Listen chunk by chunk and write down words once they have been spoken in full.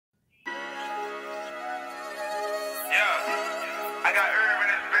I got Irv in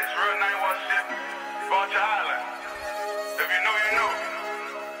this bitch, real 916, Bunch Island. If you know, you know.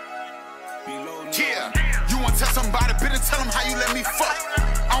 Yeah, you want to tell somebody, better tell them how you let me fuck.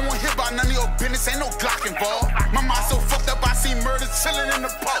 I don't want to hear about none of your business, ain't no Glock involved. My mind so fucked up, I see murder chilling in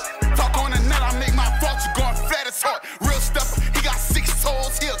the park. Talk on the net, I make my thoughts, you going flat as heart. Real stuff, he got 6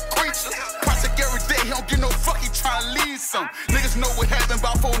 souls, he a creature. Project every day, he don't give no fuck, he tryna lead some. Niggas know what happened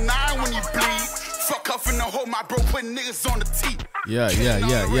about 49 when you bleed. Fuck up in the hole, my bro putting niggas on the tee. Yeah. It's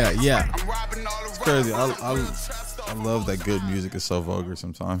crazy. I love that good music is so vulgar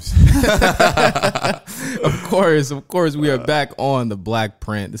sometimes. Of course, we are back on the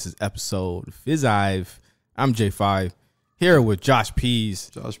BlkPrint. This is episode Fizive. I'm J5 here with Josh Pease.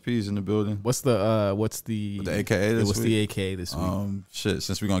 Josh Pease in the building. What's the AKA this week? What's the AKA this week? Shit,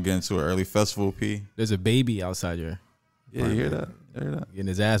 since we're gonna get into an early festival P. There's a baby outside here. Yeah, you hear that? Getting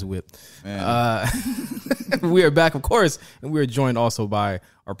his ass whipped. Man. We are back, of course, and we are joined also by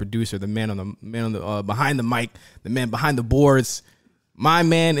our producer, the man on the behind the mic, the man behind the boards, my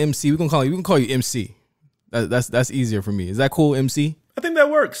man MC. We can call you MC. That's easier for me. Is that cool, MC? I think that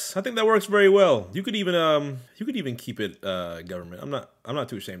works. Very well. You could even keep it government. I'm not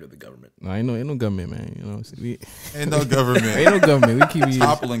too ashamed of the government. No, ain't no government, man. You know, ain't no government. Ain't no government. We keep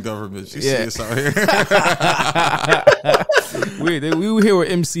toppling government. You see us out here. we were here with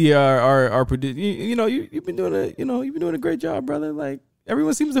MC, our producer. You've been doing a great job, brother. Like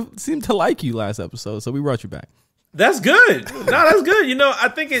everyone seemed to like you last episode, so we brought you back. That's good. No, that's good. I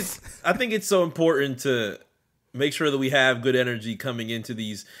think it's so important to make sure that we have good energy coming into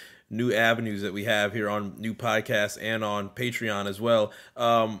these new avenues that we have here on new podcasts and on Patreon as well.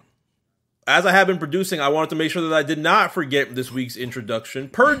 As I have been producing, I wanted to make sure that I did not forget this week's introduction.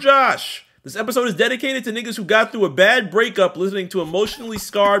 Per Josh, this episode is dedicated to niggas who got through a bad breakup listening to Emotionally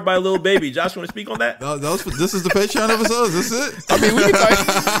Scarred by Lil Baby. Josh, you want to speak on that? This is the Patreon episode? Is this it? I mean, we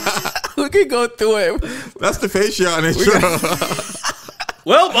can go through it. That's the Patreon intro.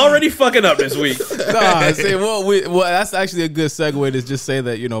 Well, already fucking up this week. Well, that's actually a good segue to just say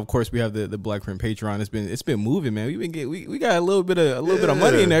that, of course, we have the BlkPrint Patreon. It's been moving, man. We got a little bit of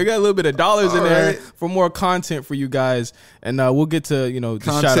money in there. We got a little bit of dollars in there for more content for you guys, and we'll get to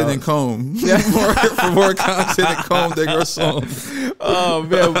content and comb. Yeah. for more content and comb, they grow some. Oh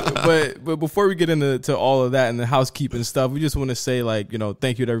man, but before we get into all of that and the housekeeping stuff, we just want to say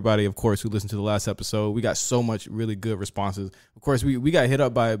thank you to everybody, of course, who listened to the last episode. We got so much really good responses. Of course, we got hit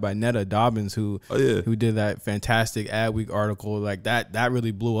up by Netta Dobbins who did that fantastic Adweek article. Like that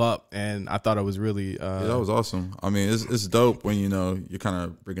really blew up, and I thought it was really that was awesome. I mean, it's dope when you're kind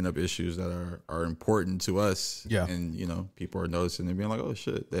of bringing up issues that are important to us. Yeah, and people are noticing and being like, oh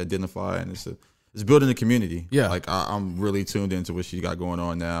shit, they identify, and it's building the community. Yeah, like I'm really tuned into what she got going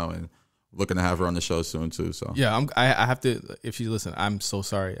on now, and looking to have her on the show soon too. So yeah, I have to. If she listen, I'm so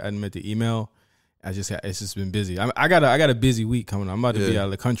sorry. I didn't meant to email. It's just been busy. I got a busy week coming up. I'm about to be out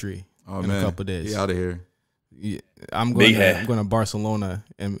of the country in a couple of days. Be out of here. Yeah, I'm going to Barcelona,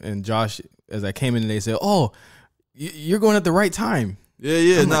 and Josh, as I came in, they said, "Oh, you're going at the right time."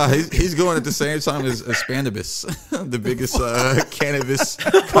 Yeah. He's going at the same time as Spanibus, the biggest cannabis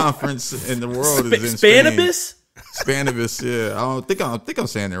conference in the world. Is in Spanibus? Spanibus, yeah. I think I'm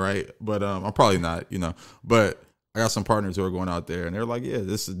saying it right, but I'm probably not. But I got some partners who are going out there, and they're like, "Yeah,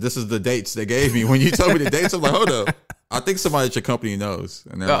 this is the dates they gave me." When you told me the dates, I'm like, "Hold up, I think somebody at your company knows."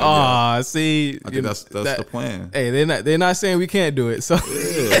 And they're like, "Yeah." See, I think that's the plan. Hey, they're not saying we can't do it, so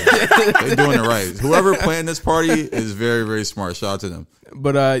they're doing it right. Whoever planned this party is very, very smart. Shout out to them.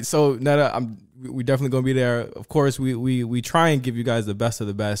 But so Netta, we definitely gonna be there. Of course, we try and give you guys the best of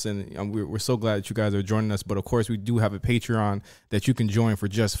the best, and we're so glad that you guys are joining us. But of course, we do have a Patreon that you can join for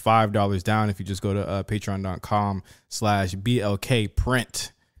just $5 down if you just go to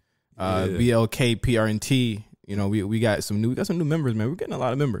patreon.com/BlkPrint, BlkPrint. We got some new members, man. We're getting a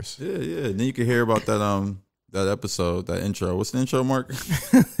lot of members. Yeah. And then you can hear about that episode, that intro. What's the intro, Mark?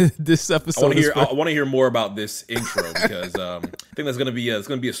 This episode. I want to hear more about this intro because I think that's gonna be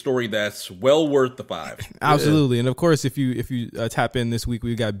a story that's well worth the $5. Absolutely, and of course, if you tap in this week,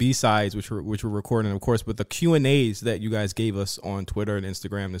 we got B-sides which we're recording, of course, but the Q&As that you guys gave us on Twitter and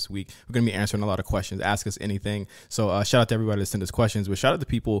Instagram this week, we're gonna be answering a lot of questions. Ask us anything. So shout out to everybody that sent us questions, but shout out to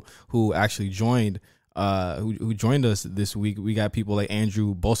people who actually joined, who joined us this week. We got people like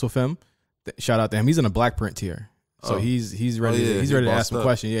Andrew Bosofem. Shout out to him. He's in a BlkPrint tier. So he's ready. He's ready to ask some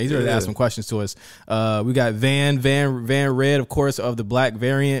questions. Yeah, he's ready to ask some questions to us. We got Van Red, of course, of the Black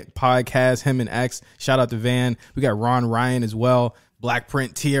Variant podcast. Him and X. Shout out to Van. We got Ron Ryan as well.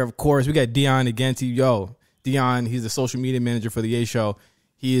 BlkPrint tier, of course. We got Dion Agenti. Dion. He's the social media manager for the A Show.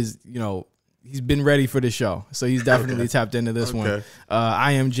 He is, he's been ready for the show, so he's definitely tapped into this one.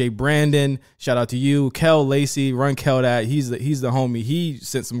 I am Jay Brandon. Shout out to you, Kel Lacey. Run Kel that. He's the homie. He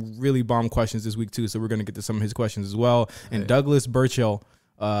sent some really bomb questions this week too, so we're gonna get to some of his questions as well. And Douglas Burchell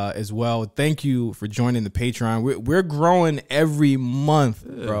as well. Thank you for joining the Patreon. We're growing every month,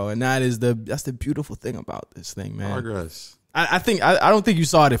 bro, and that's the beautiful thing about this thing, man. Progress. I don't think you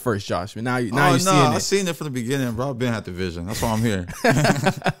saw it at first, Josh, but now you're seeing it. I seen it from the beginning, bro. I've been at the vision. That's why I'm here.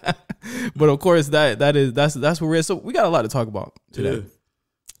 But of course, that's where we're at. So we got a lot to talk about today. Yeah.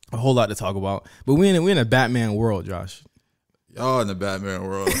 A whole lot to talk about. But we're in a Batman world, Josh. Y'all in the Batman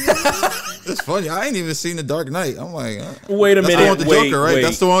world. It's funny. I ain't even seen The Dark Knight. I'm like, wait a minute. That's the one with the Joker, right? Wait.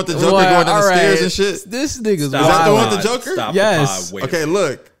 That's the one with the Joker going down the stairs and shit. This nigga's Is that the one with the Stop. Joker? Stop. Yes. Wait. Okay,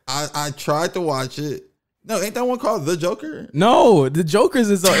 look. I tried to watch it. No, ain't that one called The Joker? No, the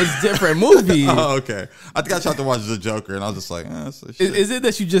Joker's is a different movie. Oh, okay. I think I tried to watch The Joker, and I was just like, that's a shit. Is it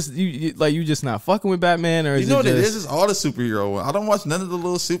that you just not fucking with Batman, or is You know it what it just, is? It's all the superhero one. I don't watch none of the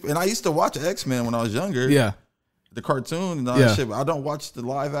little super. And I used to watch X-Men when I was younger. Yeah. The cartoon and all Yeah. that shit. But I don't watch the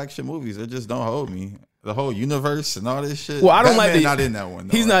live action movies. They just don't hold me. The whole universe and all this shit. Well, I don't Batman like not in that one.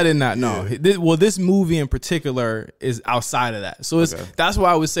 Though, He's right? not in that. No. Yeah. This movie in particular is outside of that. So that's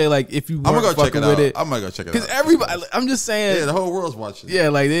why I would say, like, if you I'm gonna weren't go check fucking it with out. it, I'm gonna go check it out. because everybody, I'm just saying, Yeah, the whole world's watching. yeah,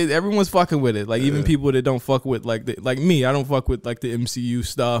 like everyone's fucking with it. Like even people that don't fuck with like me, I don't fuck with like the MCU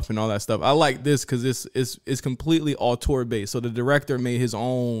stuff and all that stuff. I like this because it's completely auteur based. So the director made his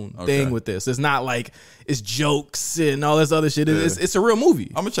own thing with this. It's not like it's jokes and all this other shit. It's a real movie.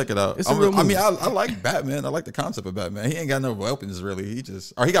 I'm gonna check it out. It's a real movie. I like Batman. I like the concept of Batman. He ain't got no weapons really.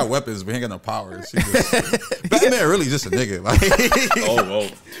 He got weapons, but he ain't got no powers. Batman really just a nigga. Like,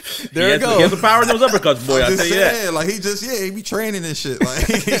 There it goes. He has the power in those uppercuts, boy. I just tell you that. saying, like he be training and shit. Like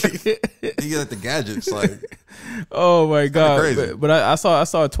he got the gadgets. Like Oh my god! crazy. But I saw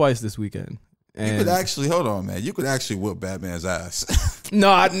it twice this weekend. you And could actually hold on, man. You could actually whip Batman's ass. no,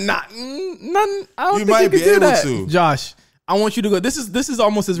 not none. I don't You think might you could be do able that. to. Josh. I want you to go. This is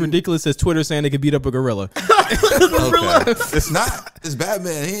almost as ridiculous as Twitter saying they could beat up a gorilla. Okay. It's not. It's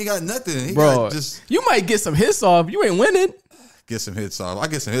Batman. He ain't got nothing. He Bro, got just you might get some hits off. You ain't winning. get some hits off. I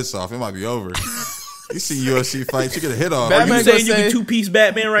get some hits off. It might be over. You see UFC fights, you get a hit off. Batman You gonna saying you say- can two-piece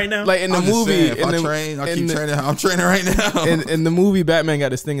Batman right now? Like in the I'm just movie, saying, if in I the, train, I in keep the- training. I'm training right now. in the movie, Batman got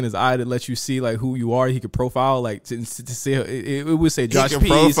this thing in his eye that lets you see like who you are. He could profile like to see. It would say Josh He Pease.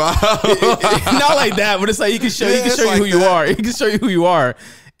 can profile. Not like that, but it's like he can show Yeah, you it's who like you that. are. He can show you who you are.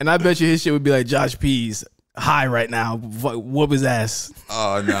 And I bet you his shit would be like Josh Pease high right now. Whoop his ass.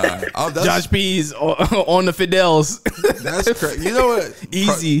 Oh nah. Oh, that's, Josh Pease on the Fidels. that's crazy. You know what?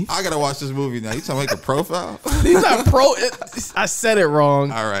 Easy. I gotta watch this movie now. You talking like a profile? He's not pro. I said it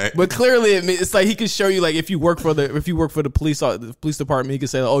wrong. All right. but clearly it's like he can show you like if you work for the police department, he can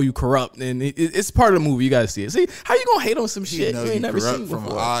say, "Oh, you corrupt," and it's part of the movie. You gotta see it. See how you gonna hate on some shit you ain't never corrupt seen from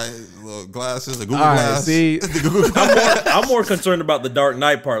before? eyes, little glasses, the Google All right, glass. see. The Google glass. I'm more concerned about the Dark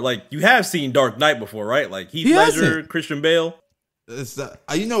Knight part. Like, you have seen Dark Knight before, right? Like Heath He Ledger, hasn't. Christian Bale. It's,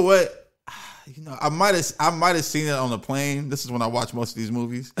 you know what? You know, I might have seen it on a plane. This is when I watch most of these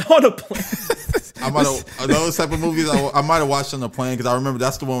movies. On a plane. I might have those type of movies. I might have watched on the plane because I remember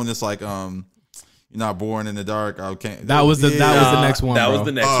that's the one when it's like you're not born in the dark. I can't. That was the next one. That bro. was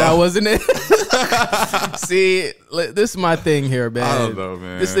the next That one. wasn't it. See, this is my thing here, man. I don't know,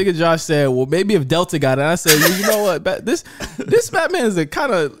 man. This nigga Josh said, "Well, maybe if Delta got it." I said, well, "You know what? This Batman is a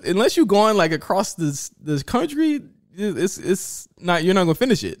kind of unless you're going like across this country, it's not. You're not gonna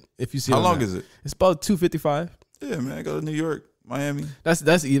finish it if you see. How it on long that. is it? It's about 2:55. Yeah, man. Go to New York, Miami. That's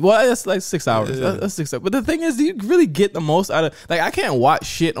easy. Well, that's like 6 hours. Yeah. That's 6 hours. But the thing is, do you really get the most out of? Like, I can't watch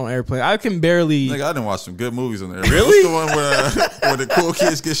shit on airplane. I can barely. Nigga, I didn't watch some good movies on there. Really? What's the one where the cool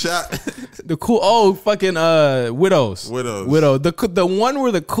kids get shot? The cool fucking Widows. Widows. The one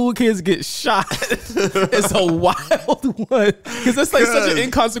where the cool kids get shot is a wild one because that's like such an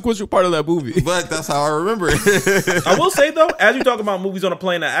inconsequential part of that movie. But that's how I remember it. I will say, though, as you talk about movies on a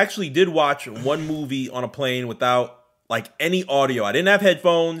plane, I actually did watch one movie on a plane without like any audio. I didn't have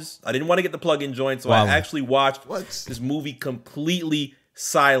headphones. I didn't want to get the plug-in joint, so Wow. I actually watched What? this movie completely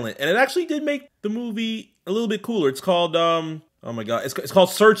silent, and it actually did make the movie a little bit cooler. It's called oh my god, it's called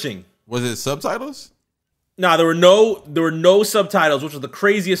Searching. Was it subtitles? Nah, there were no subtitles, which was the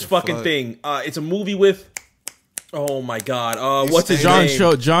craziest fucking fuck? thing. It's a movie with oh my god, what's his John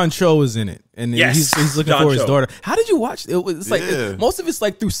name? John Cho was in it, and Yes, he's looking John for his Cho. daughter. How did you watch it? It's like Yeah. most of it's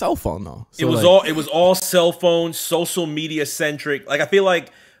like through cell phone though. So It was all cell phone, social media centric. Like I feel like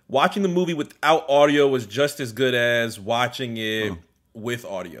watching the movie without audio was just as good as watching it with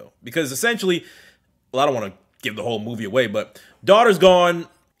audio. Because essentially, well, I don't want to give the whole movie away, but daughter's gone.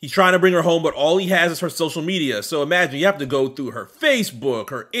 He's trying to bring her home, but all he has is her social media. So imagine you have to go through her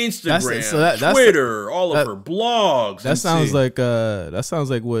Facebook, her Instagram, Twitter, all of her blogs. That sounds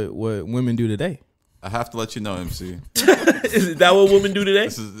like what women do today. I have to let you know, MC. Is that what women do today?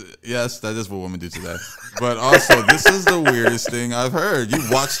 Yes, that is what women do today. But also, this is the weirdest thing I've heard. You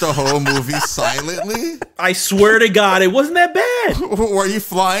watched the whole movie silently? I swear to God, it wasn't that bad. Were you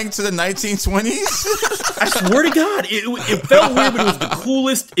flying to the 1920s? I swear to God, it felt weird, but it was the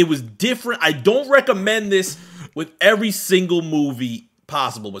coolest. It was different. I don't recommend this with every single movie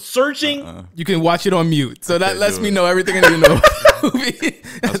possible, but searching, you can watch it on mute. So that lets me know everything I need to know about the movie.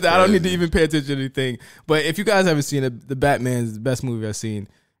 I don't need to even pay attention to anything. But if you guys haven't seen it, The Batman is the best movie I've seen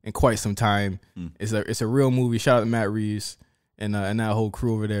in quite some time. It's a real movie. Shout out to Matt Reeves and that whole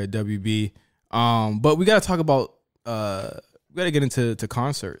crew over there at WB. But we got to talk about we got to get into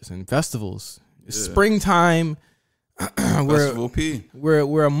concerts and festivals. It's springtime. Festival P.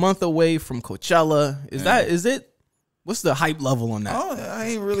 We're a month away from Coachella. Is it? What's the hype level on that? Oh, I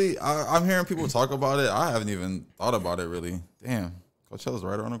ain't really. I'm hearing people talk about it. I haven't even thought about it really. Damn, Coachella's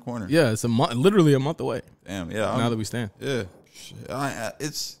right around the corner. Yeah, it's literally a month away. Damn, yeah. Now that we stand. Yeah, I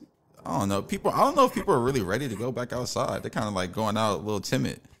don't know. I don't know if people are really ready to go back outside. They're kind of like going out a little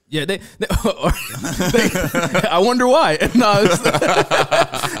timid. Yeah, I wonder why. No,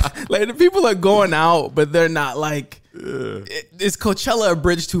 like the people are going out, but they're not like. Is Coachella a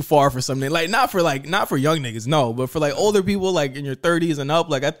bridge too far for something? Like not for young niggas, no, but for like older people, like in your 30s and up.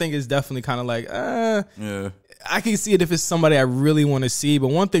 Like I think it's definitely kind of like, yeah. I can see it if it's somebody I really want to see. But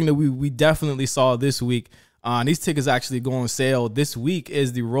one thing that we definitely saw this week, and these tickets actually go on sale this week,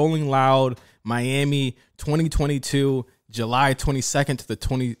 is the Rolling Loud Miami 2022. July 22nd to the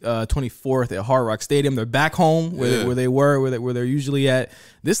 24th at Hard Rock Stadium. They're back home where they're usually at.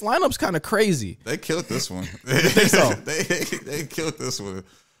 This lineup's kind of crazy. They killed this one. I think so. They killed this one.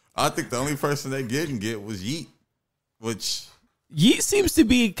 I think the only person they didn't get was Yeet, which Yeet seems to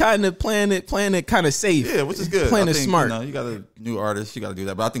be kind of playing it kind of safe. Yeah, which is good. Playing it smart. You got a new artist, you got to do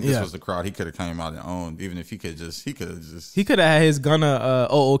that. But I think this was the crowd. He could have came out and owned, even if he could have had his Gunna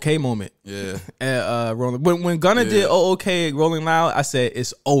OOK moment. Yeah. At Rolling. When Gunna did OOK Rolling Loud, I said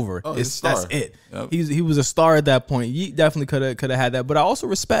it's over. Oh, that's it. Yep. He was a star at that point. Yeet definitely could have had that. But I also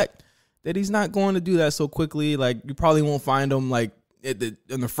respect that he's not going to do that so quickly. Like you probably won't find him like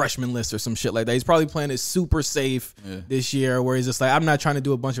on the freshman list or some shit like that. He's probably playing it super safe this year, where he's just like, I'm not trying to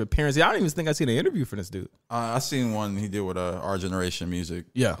do a bunch of appearances. I don't even think I seen an interview for this dude. I seen one he did with Our Generation Music.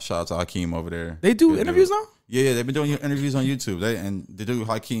 Yeah, shout out to Hakeem over there. They do interviews now. Yeah, they've been doing interviews on YouTube. The dude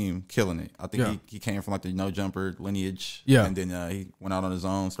Hakeem killing it. I think he came from like the No Jumper lineage. Yeah, and then he went out on his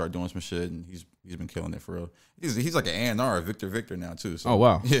own, started doing some shit, and he's been killing it for real. He's like an A&R, Victor now too. So, oh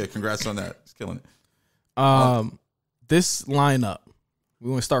wow, yeah, congrats on that. He's killing it. This lineup. We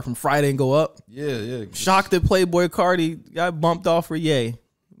want to start from Friday and go up. Yeah. Shocked that Playboy Cardi got bumped off for Ye.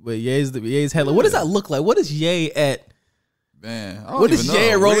 But Ye's headline. What does that look like? What is Ye at? Man, what is Ye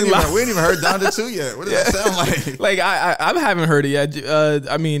at Rolling Loud? We ain't even heard Donda 2 yet. What does that sound like? Like I haven't heard it yet.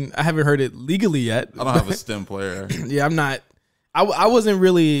 I mean, I haven't heard it legally yet. I don't have a STEM player. Yeah, I'm not. I wasn't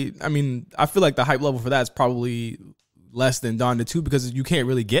really. I mean, I feel like the hype level for that is probably less than Donda 2 because you can't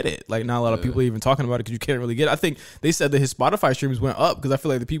really get it. Like not a lot of people are even talking about it because you can't really get it. I think they said that his Spotify streams went up because I feel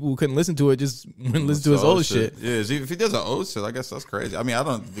like the people who couldn't listen to it just wouldn't listen to his old shit. Yeah, if he does an old shit, I guess that's crazy. I mean,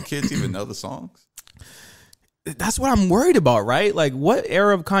 the kids even know the songs? That's what I'm worried about, right? Like what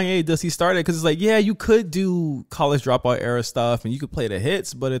era of Kanye does he start at? Because it's like, yeah, you could do college dropout era stuff and you could play the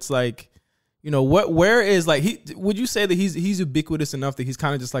hits, but it's like, you know, where is like would you say that he's ubiquitous enough that he's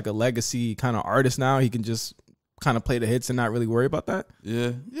kind of just like a legacy kind of artist now? He can just kind of play the hits and not really worry about that?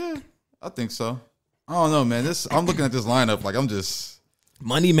 Yeah, I think so. I don't know, man. I'm looking at this lineup like I'm just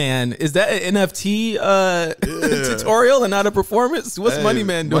Money Man. Is that an NFT tutorial and not a performance? What's Money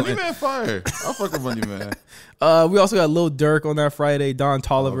Man doing? Money Man fire. I'll fuck with Money Man. We also got Lil Durk on that Friday, Don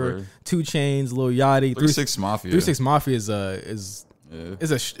Toliver, 2 Chainz, Lil Yachty, 3 6 Mafia. 3 6 Mafia is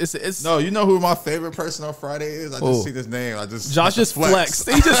no, you know who my favorite person on Friday is? I just see this name. Josh just flexed.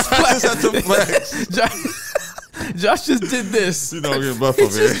 He just flexed. I just had to flex. Josh just did this. You know, get buff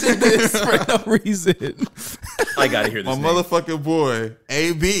over here. Just did this for no reason. I gotta hear this. My motherfucking boy,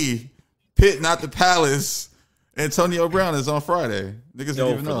 AB, Pitt, not the Palace. Antonio Brown is on Friday. Niggas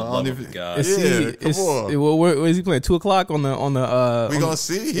don't even know. I don't even. God. Come on. Where is he playing? 2:00 on the. We gonna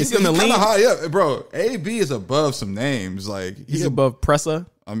see. He's on the kind lean. of high up, bro. AB is above some names. Like he's above Pressa.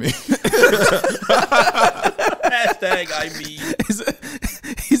 I mean, hashtag I mean.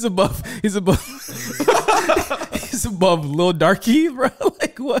 He's above Lil Darky, bro.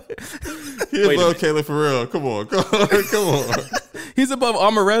 Like what? He above Kayla for real. Come on. He's above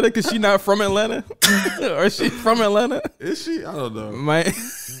Amaretta because she's not from Atlanta, or is she from Atlanta? Is she? I don't know.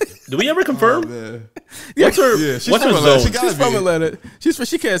 Do we ever confirm? What's her? Yeah, she's what's from her Atlanta. zone? She She's from Atlanta.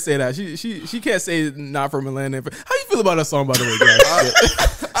 She can't say that. She can't say not from Atlanta. How you feel about that song, by the way, guys?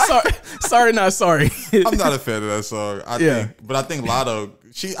 sorry, not sorry. I'm not a fan of that song. I think Lotto.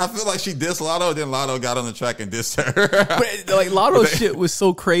 I feel like she dissed Lotto, then Lotto got on the track and dissed her. But like Lotto's shit was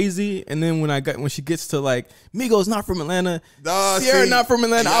so crazy, and then when she gets to like Migos not from Atlanta, Sierra not from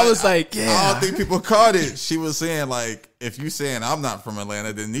Atlanta, I was like, I don't think people caught it. She was saying like, if you saying I'm not from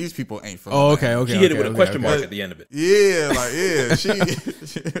Atlanta, then these people ain't from Atlanta. Okay. She hit it with a question mark at the end of it. Yeah, she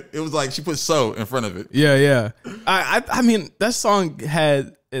it was like she put "so" in front of it. Yeah. I mean that song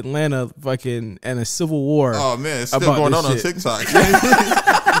had Atlanta fucking and a civil war. Oh man, it's still going on TikTok.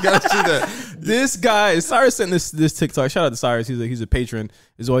 You gotta see that. This guy, Cyrus sent this TikTok. Shout out to Cyrus. He's a patron.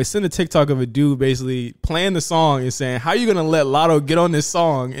 Is always sent a TikTok of a dude basically playing the song and saying, "How you gonna let Lotto get on this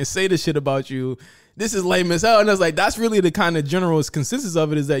song and say this shit about you? This is lame as hell." And I was like, that's really the kind of general consensus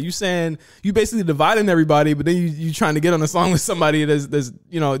of it, is that you saying you basically dividing everybody, but then you trying to get on a song with somebody that's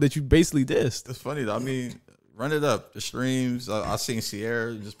that you basically dissed. It's funny though. I mean, run it up. The streams. I seen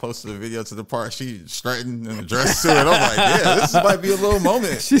Sierra just posted a video to the part she straightened and dressed to it. I'm like, yeah, this might be a little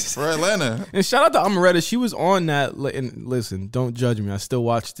moment for Atlanta. And shout out to Amaretta. She was on that. And listen, don't judge me. I still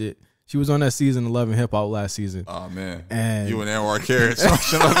watched it. She was on that season 11 hip hop last season. Oh man, and you and Anwar Carrots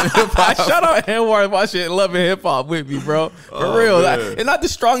watching 11 hip hop. Shout out Anwar watching 11 hip hop with me, bro. For real. And not the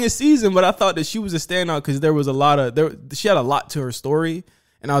strongest season, but I thought that she was a standout because there was she had a lot to her story.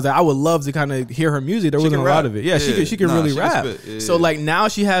 And I was like, I would love to kind of hear her music. There wasn't a lot of it. Yeah, she can really rap. So like now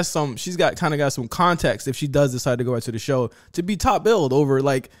she's got some context if she does decide to go out to the show to be top billed over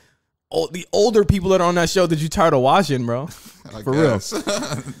like the older people that are on that show that you tired of watching, bro. For real.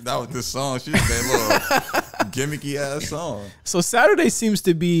 That was this song. She just made a little gimmicky ass song. So Saturday seems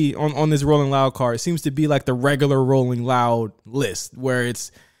to be on this Rolling Loud card. It seems to be like the regular Rolling Loud list where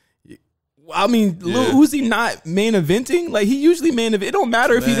it's. I mean, Lil Uzi not main eventing. Like he usually main event. It don't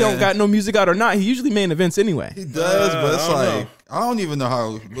matter if he don't got no music out or not. He usually main events anyway. He does, but it's like I don't even know how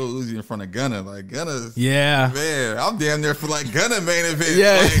Lil Uzi in front of Gunna. Like Gunna's, man, I'm damn near for like Gunna main event.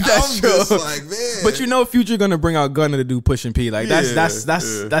 Yeah, like, that's true. Just like, man. But you know, Future gonna bring out Gunna to do Push and P. Like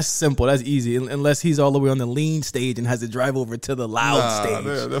that's simple. That's easy. Unless he's all the way on the lean stage and has to drive over to the loud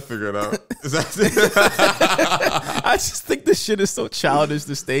stage. They'll figure it out. I just think this shit is so childish.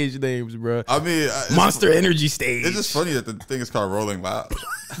 The stage names, bro. I mean, Monster Energy stage. It's just funny that the thing is called Rolling Loud.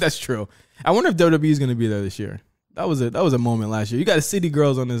 That's true. I wonder if WWE is gonna be there this year. That was a moment last year. You got the City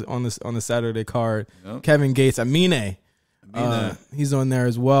Girls on the Saturday card. Yep. Kevin Gates, Amine. He's on there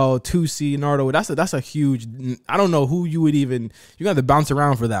as well. 2C, Nardo. That's a huge. I don't know who you would even. You got to bounce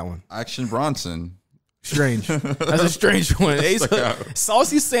around for that one. Action Bronson. Strange. That's a strange one. Ace Hood.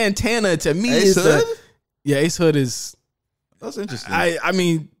 Saucy Santana to me Ace Hood? Ace Hood is. That's interesting. I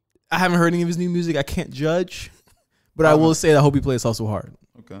mean, I haven't heard any of his new music. I can't judge, but I will say that I hope he plays Hustle Hard.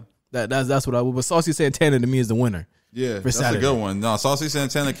 Okay. That's what I will. But Saucy Santana to me is the winner. Yeah, that's Saturday. A good one. No, Saucy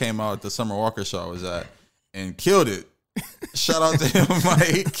Santana came out at the Summer Walker show I was at and killed it. Shout out to him, like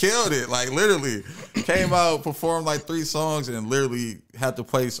he killed it. Like literally came out, performed like 3 songs, and literally had the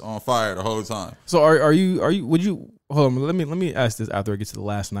place on fire the whole time. So are you? Would you hold on? Let me ask this after I get to the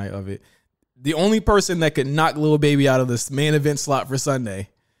last night of it. The only person that could knock Lil Baby out of this main event slot for Sunday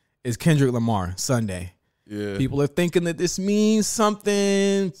is Kendrick Lamar. Sunday. Yeah. People are thinking that this means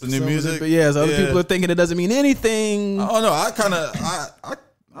something. The new music? But yeah, so other people are thinking it doesn't mean anything. I don't know. I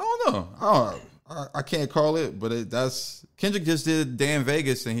don't know. I can't call it, but that's Kendrick just did Dan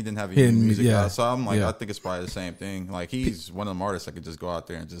Vegas and he didn't have any music out. So I'm like, I think it's probably the same thing. Like he's one of them artists that could just go out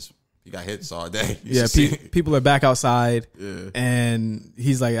there and just he got hits all day. People are back outside. Yeah. And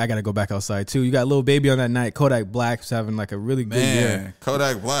he's like, I gotta go back outside too. You got Lil Baby on that night. Kodak Black's having like a really good year.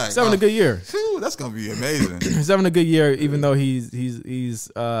 Kodak Black. He's having a good year. Phew, that's gonna be amazing. He's having a good year, even though he's did you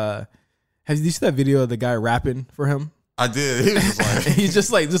see that video of the guy rapping for him? I did. He was like he's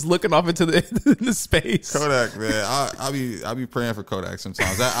just looking off into the space. Kodak, man. I be praying for Kodak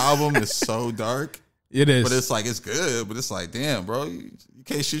sometimes. That album is so dark. It is. But it's like it's good, but it's like, damn, bro, you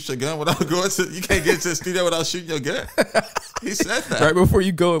can't shoot your gun without going to you can't get to the studio without shooting your gun. He said that. Right before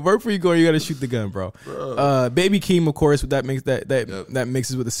you go, you gotta shoot the gun, bro. Baby Keem, of course, that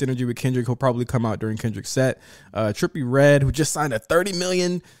mixes with the synergy with Kendrick. He'll probably come out during Kendrick's set. Trippie Redd, who just signed a $30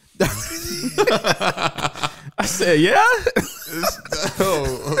 million. I said, yeah.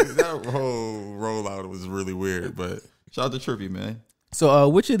 That whole rollout was really weird, but shout out to Trippie, man. So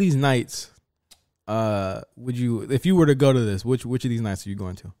which of these nights would you, if you were to go to this, which of these nights are you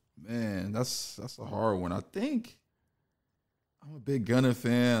going to? Man, that's a hard one. I think I'm a big Gunna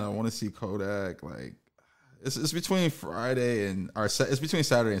fan. I want to see Kodak. Like, it's between it's between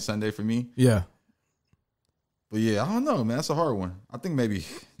Saturday and Sunday for me. Yeah. But yeah, I don't know, man. That's a hard one. I think maybe,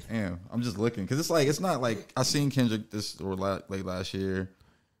 I'm just looking because it's not like I seen Kendrick late last year.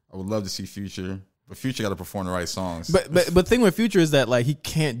 I would love to see Future, but Future got to perform the right songs. But thing with Future is that like he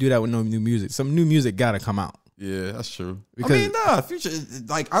can't do that with no new music. Some new music got to come out. Yeah, that's true. Because, Future,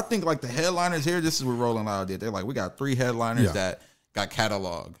 like I think like the headliners here. This is what Rolling Loud did. They're like, we got 3 headliners that got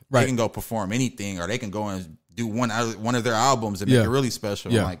catalog. Right. They can go perform anything, or they can go and do one of their albums and make it really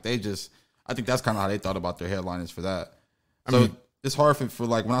special. Yeah. Like I think that's kind of how they thought about their headliners for that. So it's hard for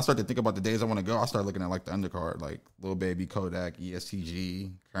like when I start to think about the days I want to go, I start looking at like the undercard, like Lil Baby, Kodak,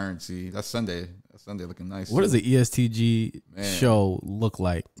 ESTG, Currency. That's Sunday. Looking nice. What does the ESTG show look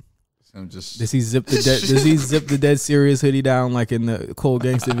like? Just Does he zip the Dead Serious hoodie down like in the Cold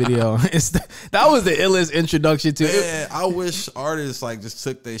Gangster video? That was the illest introduction to it. Man, I wish artists like just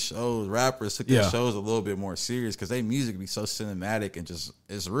took their shows, rappers took their shows a little bit more serious because they music be so cinematic and just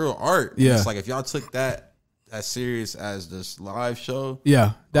it's real art. Yeah, it's like if y'all took that as serious as this live show.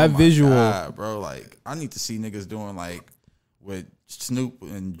 Yeah, that visual, God, bro. Like I need to see niggas doing like what Snoop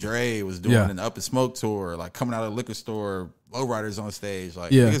and Dre was doing in the Up and Smoke tour, like coming out of the liquor store, lowriders on stage.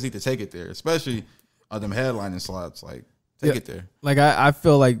 Like niggas need to take it there, especially them headlining slots. Like take it there. Like I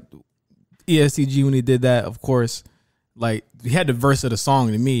feel like ESTG when he did that, of course, like he had the verse of the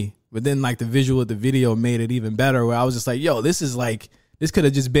song to me, but then like the visual of the video made it even better. Where I was just like, yo, this could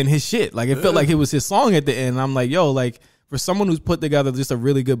have just been his shit. Like it felt like it was his song at the end. And I'm like, yo, like for someone who's put together just a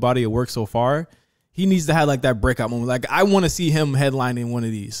really good body of work so far, he needs to have like that breakout moment. Like I want to see him headlining one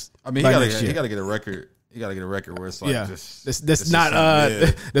of these. I mean, he gotta get a record. He gotta get a record where it's like that's not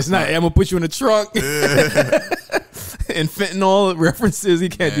I'm gonna put you in the trunk and fentanyl references. He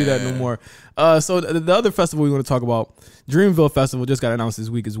can't do that no more. So the other festival we want to talk about, Dreamville Festival, just got announced this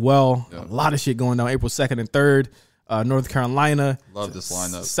week as well. A lot of shit going down. April 2nd and 3rd. North Carolina. Love this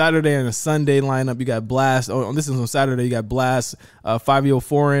lineup. Saturday and a Sunday lineup. You got Blast. Oh, this is on Saturday. You got Blast, 5-Year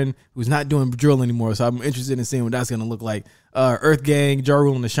Foreign, who's not doing drill anymore. So I'm interested in seeing what that's going to look like. Earth Gang, Ja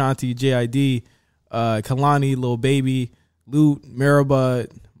Rule and Ashanti, JID, Kalani, Lil Baby, Lute,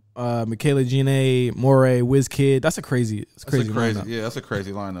 Maribud, Michaela Janae, Moray, WizKid. That's a crazy lineup. Yeah, that's a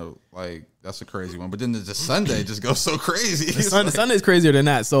crazy lineup. Like, that's a crazy one. But then the Sunday just goes so crazy. Sunday's crazier than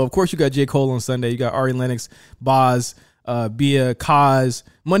that. So, of course, you got J. Cole on Sunday. You got Ari Lennox, Boz, Bia, Kaz,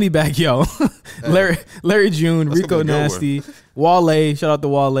 Moneybagg Yo, Larry June, Rico Nasty, Wale. Shout out to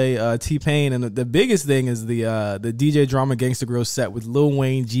Wale, T-Pain. And the biggest thing is the DJ Drama Gangsta Grill set with Lil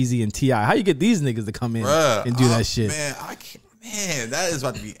Wayne, Jeezy, and T.I. How you get these niggas to come in and do that shit? Man, that is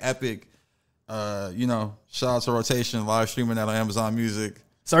about to be epic. Shout out to Rotation, live streaming that on Amazon Music.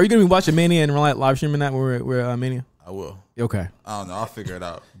 So are you going to be watching Mania and live streaming that where Mania? I will. Okay. I don't know. I'll figure it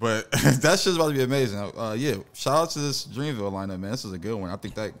out. But that shit's about to be amazing. Shout out to this Dreamville lineup, man. This is a good one. I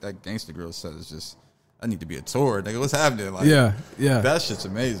think that Gangsta Grill set is just, I need to be a tour. Nigga, what's happening? Like, yeah. That shit's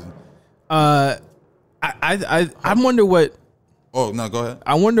amazing. I wonder what. Oh, no, go ahead.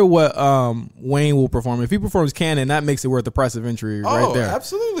 I wonder what Wayne will perform. If he performs Canon, that makes it worth the price of entry right there.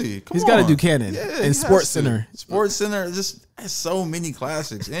 Absolutely. He's got to do Canon and Sports Center. Sports Center just has so many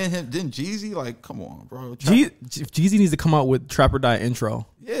classics. And him, then Jeezy, like, come on, bro. Jeezy needs to come out with Trap or Die intro.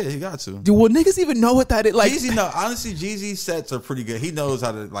 Yeah, he got to. Dude, will niggas even know what that is? Like, Jeezy, no, honestly, Jeezy's sets are pretty good. He knows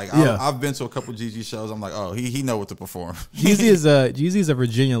how to, like, I've been to a couple Jeezy shows. I'm like, oh, he know what to perform. Jeezy's a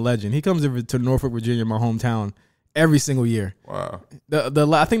Virginia legend. He comes to Norfolk, Virginia, my hometown, every single year. Wow.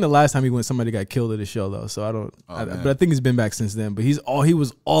 I think the last time he went, somebody got killed at the show though. So I don't. But I think he's been back since then. But he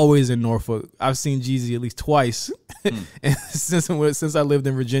was always in Norfolk. I've seen Jeezy at least twice, and since I lived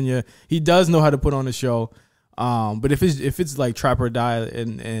in Virginia, he does know how to put on a show. But if it's like Trap or Die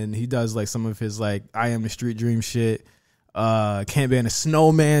and he does like some of his like I Am the Street Dream shit, Can't Ban a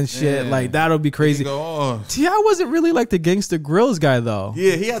Snowman shit, like that'll be crazy. T.I. wasn't really like the Gangsta Grills guy though.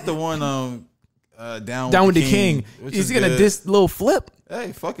 Yeah, he had the one. Down with the King. He's gonna diss Lil Flip.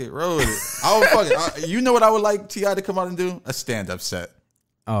 Hey, fuck it, roll with it. I would fuck it. You know what I would like T.I. to come out and do? A stand-up set.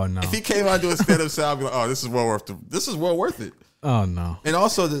 Oh no! If he came out and do a stand-up set, I'd be like, oh, this is well worth it. Oh no! And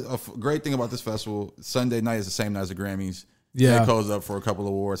also, a great thing about this festival, Sunday night is the same night as the Grammys. Yeah, J. Cole's up for a couple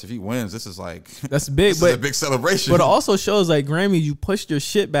of awards. If he wins, this is like that's big. But a big celebration. But it also shows like Grammy, you pushed your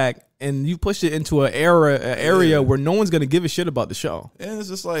shit back and you pushed it into an area where no one's gonna give a shit about the show. And it's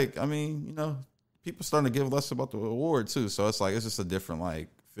just like, I mean, people starting to give less about the award too, so it's like it's just a different like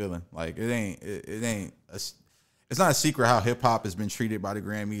feeling. Like it ain't it's not a secret how hip hop has been treated by the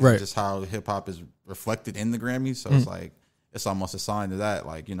Grammys, Right. and just how hip hop is reflected in the Grammys. So it's like it's almost a sign of that.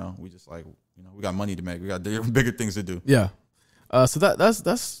 Like, you know, we just like, you know, we got money to make. We got bigger things to do. Yeah. So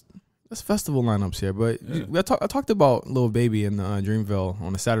that's festival lineups here. But I talked about Lil Baby in the Dreamville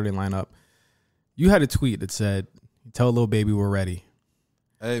on the Saturday lineup. You had a tweet that said, "Tell Lil Baby we're ready."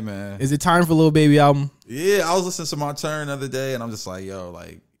 Hey, man. Is it time for Lil Baby album? Yeah, I was listening to My Turn the other day, and I'm just like, yo,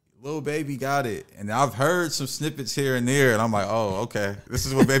 like, Lil Baby got it. And I've heard some snippets here and there, and I'm like, oh, okay. This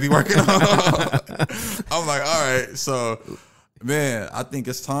is what Baby working on. I'm like, all right. So, man, I think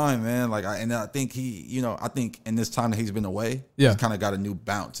it's time, man. Like, I think he, you know, I think in this time that he's been away, he's kind of got a new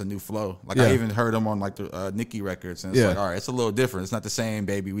bounce, a new flow. Like, I even heard him on, like, the Nicki records, and it's like, all right, it's a little different. It's not the same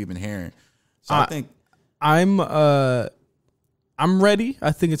Baby we've been hearing. So I think I'm ready.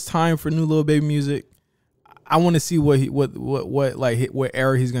 I think it's time for new Lil Baby music. I want to see what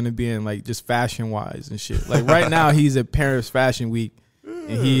era he's gonna be in, like just fashion wise and shit. Like right now, he's at Paris Fashion Week,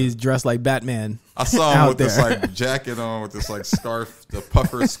 and he's dressed like Batman. I saw him with this like jacket on, with this like scarf, the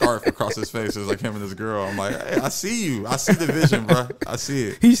puffer scarf across his face. It was like him and this girl. I'm like, hey, I see you. I see the vision, bro. I see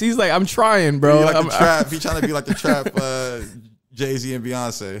it. He's like, I'm trying, bro. He like the trap. He trying to be like the trap. Jay-Z and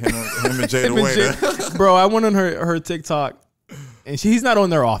Beyonce. Him and Jada Waiter. Bro, I went on her TikTok. And he's not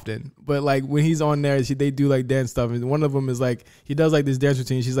on there often, but like when he's on there, they do like dance stuff. And one of them is like, he does like this dance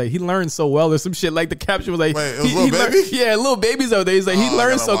routine. She's like, he learned so well. There's some shit like the caption was like, wait, it was Lil Baby? Yeah, Lil Baby's out there. He's like, he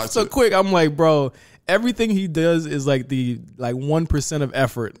learned so quick. I'm like, bro, everything he does is like the 1% of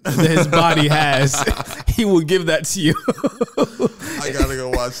effort that his body has. He will give that to you. I gotta go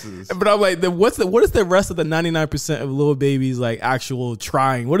watch this. But I'm like, what is the rest of the 99% of Lil Baby's like actual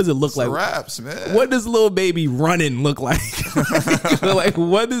trying? What does it look like? Raps, man. What does Lil Baby running look like? Like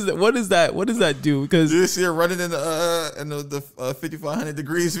what does that do? Because you see her running in the 5500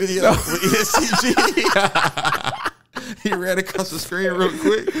 degrees video with ESTG. He ran across the screen real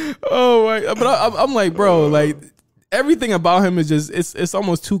quick. Oh my! But I'm like, bro, like everything about him is just it's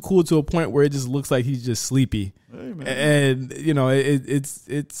almost too cool to a point where it just looks like he's just sleepy. Hey, and you know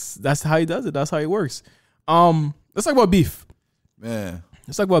it's that's how he does it. That's how he works. Let's talk about beef, man.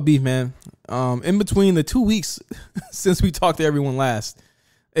 Let's talk about beef, man. In between the 2 weeks since we talked to everyone last,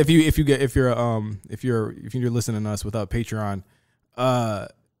 if you're listening to us without Patreon,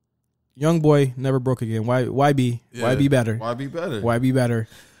 Young Boy never broke again. Why be better? Why be better? Why be better?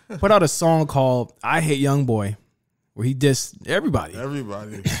 Put out a song called "I Hate Young Boy," where he dissed everybody.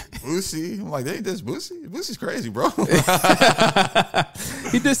 Boosie. I'm like, they diss Boosie. Boosie's crazy, bro. He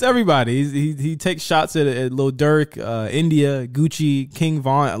dissed everybody. He takes shots at Lil Durk, India, Gucci, King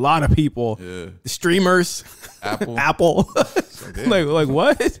Von, a lot of people. Yeah. The streamers, Apple. like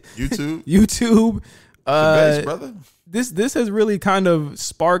what? YouTube. Base, brother. This has really kind of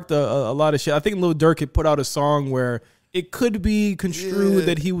sparked a lot of shit. I think Lil Durk had put out a song where it could be construed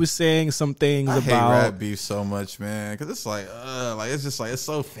that he was saying some things I about hate rap beef so much, man, because it's like it's just like it's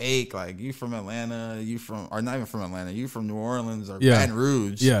so fake. Like you from Atlanta, or not even from Atlanta, you from New Orleans or Baton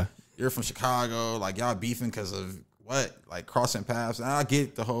Rouge. Yeah, you're from Chicago. Like y'all beefing because of what? Like crossing paths. And I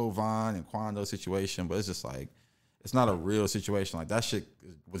get the whole Von and Quando situation, but it's just like it's not a real situation. Like that shit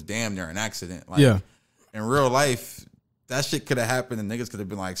was damn near an accident. Like in real life, that shit could have happened and niggas could have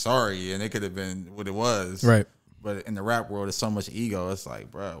been like sorry, and it could have been what it was. Right. But in the rap world, there's so much ego. It's like,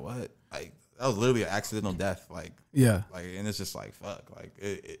 bro, what? Like that was literally an accidental death. Like, and it's just like, fuck.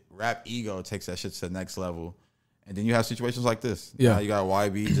 Like, rap ego takes that shit to the next level. And then you have situations like this. Yeah, now you got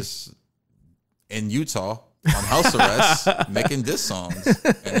YB just in Utah on house arrest making diss songs, and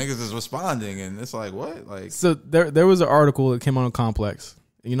niggas is responding, and it's like, what? Like, so there was an article that came out on Complex.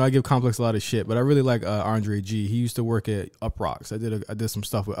 You know, I give Complex a lot of shit, but I really like Andre G. He used to work at Up Rocks. I did some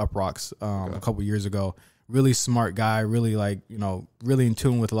stuff with Up Rocks a couple years ago. Really smart guy, really really in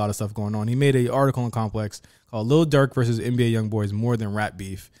tune with a lot of stuff going on. He made an article on Complex called Lil Durk versus NBA Youngboy is more than rap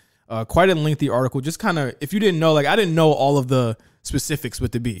beef. Quite a lengthy article. Just kind of, if you didn't know, like I didn't know all of the specifics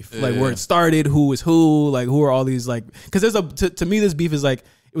with the beef, like where it started, who was who, like who are all these, like, because there's to me this beef is like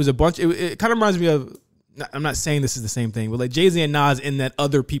it was a bunch. It kind of reminds me of. I'm not saying this is the same thing, but like Jay-Z and Nas and that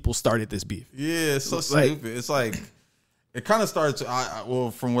other people started this beef. Yeah, it's so stupid. It's like. It kind of started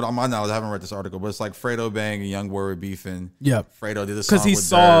well, from what my knowledge, I haven't read this article, but it's like Fredo Bang and Young Boy were beefing. Yeah, Fredo did a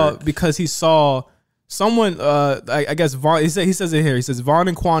song because he saw someone. I guess Von. He says it here. He says Von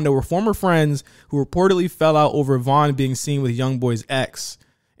and Quando were former friends who reportedly fell out over Von being seen with Young Boy's ex.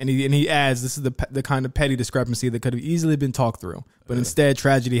 And he adds, this is the kind of petty discrepancy that could have easily been talked through, but instead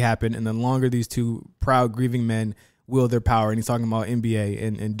tragedy happened. And the longer these two proud grieving men wield their power, and he's talking about NBA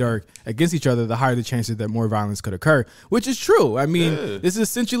and Dirk against each other, the higher the chances that more violence could occur, which is true. I mean, this is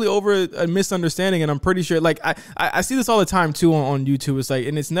essentially over a misunderstanding, and I'm pretty sure, like, I see this all the time too on YouTube. It's like,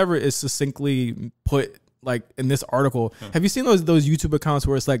 and it's never as succinctly put like in this article. Have you seen those YouTube accounts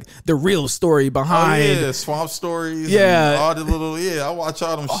where it's like the real story behind swamp stories, and all the little I watch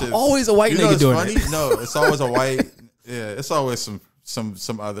all them shit. Always a white nigga doing funny? it. No, it's always a white. It's always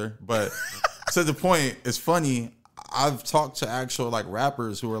some other. But to the point, it's funny. I've talked to actual like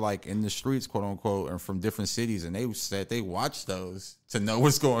rappers who are like in the streets, quote unquote, and from different cities, and they said they watch those to know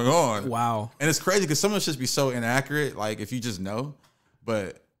what's going on. Wow. And it's crazy because some of it just be so inaccurate. Like if you just know,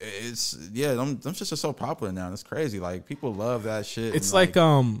 but it's them shits are so popular now. And it's crazy. Like people love that shit. It's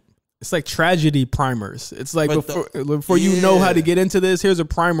it's like tragedy primers. It's like before you Yeah. know how to get into this, here's a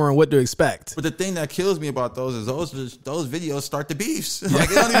primer on what to expect. But the thing that kills me about those is those videos start the beefs. Like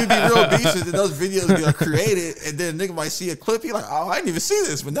it don't even be real beefs, and then those videos get created, and then nigga might see a clip. He like, oh, I didn't even see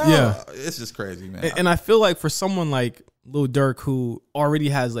this, but now it's just crazy, man. And I feel like for someone like Lil Durk, who already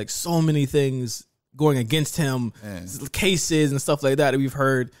has like so many things going against him, cases and stuff like that we've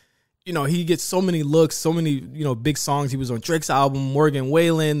heard. You know, he gets so many looks, so many, big songs. He was on Drake's album, Morgan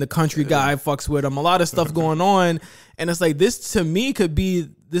Wallen, the country guy fucks with him, a lot of stuff going on. And it's like, this to me could be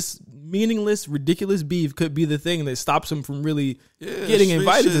this meaningless, ridiculous beef could be the thing that stops him from really getting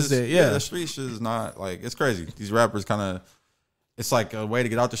invited to say. The street shit is not like, it's crazy. These rappers kind of, it's like a way to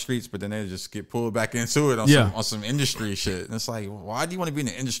get out the streets, but then they just get pulled back into it on some industry shit. And it's like, why do you want to be in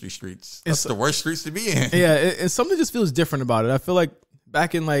the industry streets? That's the worst streets to be in. Yeah, and something just feels different about it. I feel like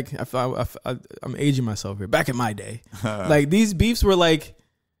back in like, I'm aging myself here. Back in my day, like these beefs were like,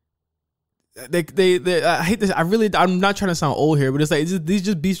 they I hate this. I'm not trying to sound old here, but it's like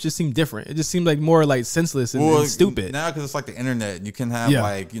these beefs just seem different. It just seemed like more like senseless and stupid. Now because it's like the internet, you can have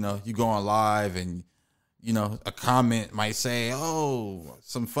like you go on live and a comment might say, oh,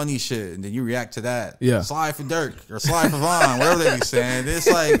 some funny shit, and then you react to that. Yeah, slide for Dirk or slide for Vaughn, whatever they be saying. It's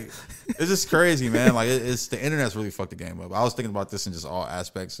like, it's just crazy, man. Like it's the internet's really fucked the game up. I was thinking about this in just all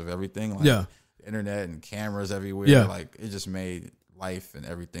aspects of everything. Like the internet and cameras everywhere. Yeah. Like it just made life and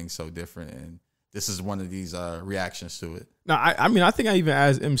everything so different. And this is one of these reactions to it. No, I mean, I think I even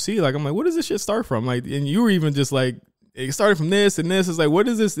asked MC, like, I'm like, where does this shit start from? Like, and you were even just like, it started from this and this. It's like, what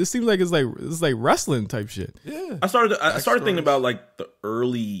is this? This seems like it's like wrestling type shit. Yeah. I started thinking about like the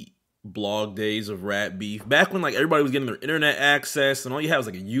early blog days of rap beef, back when like everybody was getting their internet access and all you had was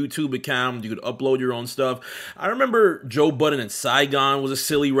like a YouTube account, you could upload your own stuff. I remember Joe Budden and Saigon was a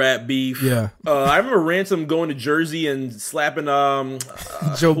silly rap beef. I remember Ransom going to Jersey and slapping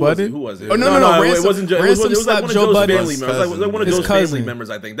Joe Budden. Who was it? Oh no, it wasn't Joe. It was like one of Joe's family members. It was like one of Joe's family members,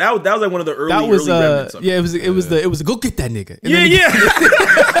 I think. That was like one of the early remnants of it. It was go get that nigga. And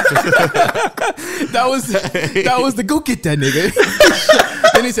that was the go get that nigga.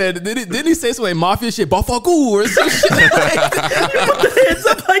 Then he said, didn't he say some like mafia shit, Bafagu or some shit? Like, put the hands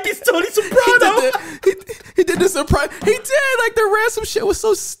up like he's Tony Soprano. He did the surprise. He did like the ransom shit was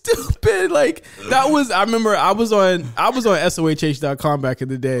so stupid. Like that was. I remember I was on SOHH.com back in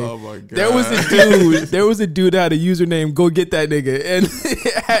the day. Oh my god. There was a dude that had a username go get that nigga, and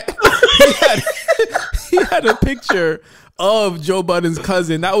he had a picture of Joe Budden's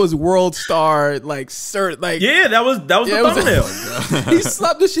cousin. That was World Star, like, sir, like, that was the thumbnail. He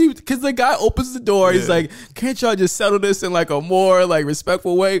slapped the sheet because the guy opens the door. He's like, "Can't y'all just settle this in like a more like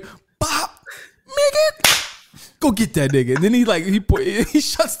respectful way?" Bop, nigga, go get that nigga. And then he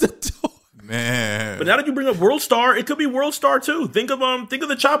shuts the door. Man, but now that you bring up World Star, it could be World Star too. Think of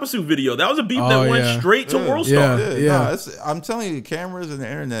the Chopper Suit video. That was a beef that went straight to World Star. No, I'm telling you, cameras and the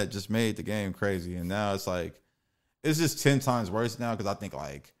internet just made the game crazy, and now it's like. It's just 10 times worse now because I think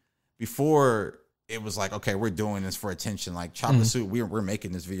like before it was like, okay, we're doing this for attention. Like Chopper Suit, we're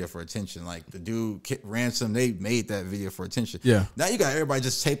making this video for attention. Like the dude Ransom, they made that video for attention. Yeah. Now you got everybody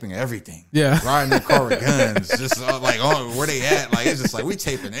just taping everything. Yeah. Riding their car with guns, just like where they at. Like it's just like we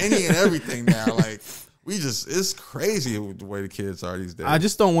taping any and everything now. Like it's crazy the way the kids are these days. I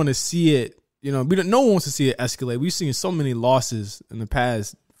just don't want to see it. No one wants to see it escalate. We've seen so many losses in the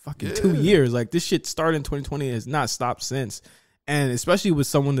past. Fucking 2 years. Like this shit started in 2020 and has not stopped since. And especially with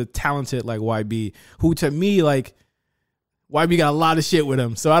someone that talented like YB, who to me, like YB got a lot of shit with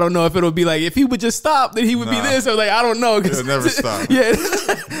him. So I don't know if it'll be like, if he would just stop, then he would be this. Or like, I don't know. It'll never stop.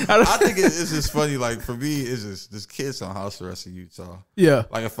 I think it's just funny. Like for me, it's just this kid's on house arrest in Utah. Yeah.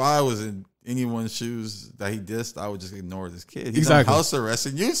 Like if I was in anyone's shoes that he dissed, I would just ignore this kid. He's on house arrest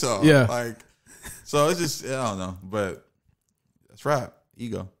in Utah. Yeah. Like, so it's just, I don't know. But that's rap.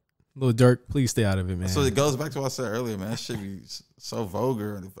 Ego. Lil Durk, please stay out of it, man. So it goes back to what I said earlier, man. That shit be so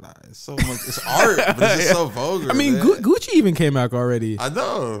vulgar, but it's so much. It's art, but it's just so vulgar. I mean, man. Gucci even came out already. I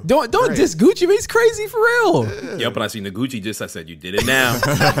know. Don't diss Gucci. Man, he's crazy for real. Yep, and I seen the Gucci I said, you did it now.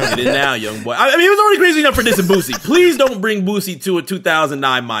 You did it now, young boy. I mean, it was already crazy enough for dissing Boosie. Please don't bring Boosie to a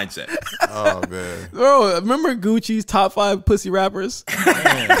 2009 mindset. Oh, man. Bro, remember Gucci's top 5 pussy rappers?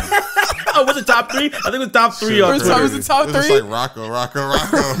 Oh, was it top 3? I think it was top 3 on First time Twitter. was the top It was 3? like Rocco.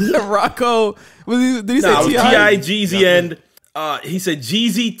 Yeah, Rocco. Did he say Nah, it was T.I.? T.I., Jeezy, and he said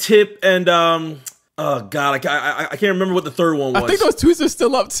Jeezy, Tip, and oh god, I can't remember what the third one was. I think those tweets are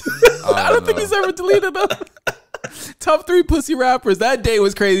still up too. I don't think he's ever deleted them. Top 3 pussy rappers. That day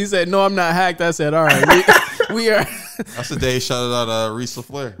was crazy. He said, "No, I'm not hacked." I said, "All right, we are." That's the day he shouted out Reese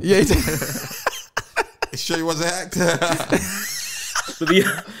LaFleur. Yeah. He did. You sure he wasn't hacked? But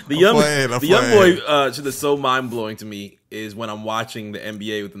the young boy shit that's so mind blowing to me is when I'm watching the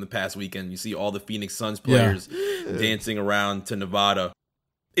NBA within the past weekend. You see all the Phoenix Suns players dancing around to Nevada.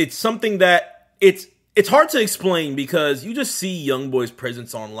 It's something that it's hard to explain because you just see young boy's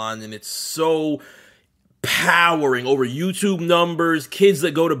presence online and it's so powering over YouTube numbers, kids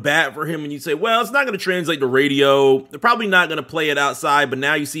that go to bat for him, and you say, well, it's not going to translate to radio. They're probably not going to play it outside, but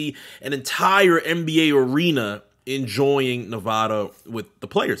now you see an entire NBA arena enjoying Nevada with the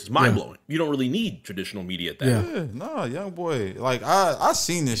players. It's mind-blowing. You don't really need traditional media at that. Yeah, no, young boy. Like I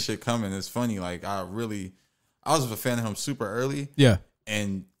seen this shit coming. It's funny. Like I was a fan of him super early. Yeah.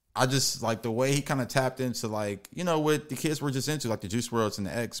 And I just like the way he kind of tapped into like, you know, what the kids were just into, like the Juice WRLDs and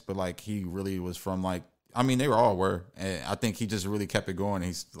the X, but like he really was from like, I mean, they were. And I think he just really kept it going.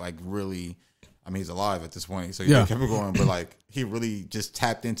 He's like really, I mean, he's alive at this point, so he kept it going. But like, he really just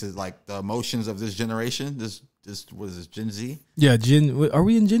tapped into like the emotions of this generation. This was this Gen Z? Yeah, are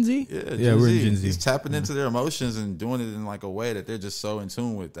we in Gen Z? Yeah, we're in Gen Z. He's tapping into their emotions and doing it in like a way that they're just so in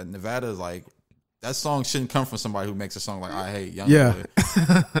tune with. That Nevada is like, that song shouldn't come from somebody who makes a song like I Hate Young Boy,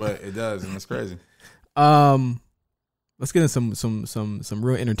 but it does, and it's crazy. Let's get into some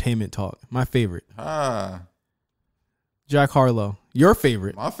real entertainment talk. My favorite, Jack Harlow. Your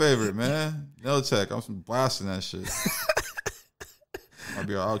favorite? My favorite, man. No Tech. I'm blasting that shit. Might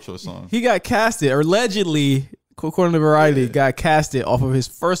be our outro song. He got casted, or allegedly, according to Variety, got casted off of his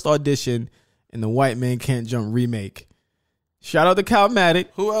first audition in the White Man Can't Jump remake. Shout out to Calmatic.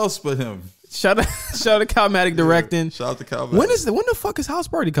 Who else but him? Shout out to Calmatic directing. Shout out to Calmatic. When the fuck is House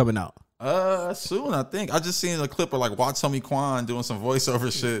Party coming out? Soon, I think. I just seen a clip of like Watsomi Kwan doing some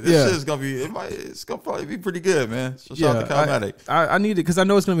voiceover shit. This shit is gonna be. It's gonna probably be pretty good, man. So shout out to Calmatic. I need it because I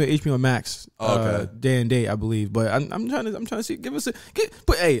know it's gonna be HBO Max. Okay. Day and date, I believe. But I'm trying to see.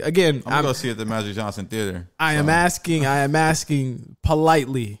 But hey, again, I'm gonna go see it at the Magic Johnson Theater. I am asking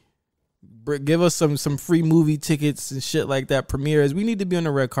politely. Give us some free movie tickets and shit like that. Premieres. We need to be on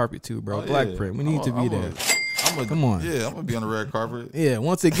the red carpet too, bro. BlkPrint. We need to be there. Come on. Yeah, I'm gonna be on the red carpet. Yeah,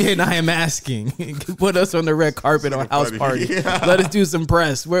 once again, I am asking. Put us on the red carpet on House Party. Let us do some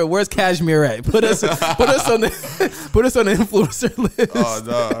press. Where's Cashmere at? Put us on the influencer list. Oh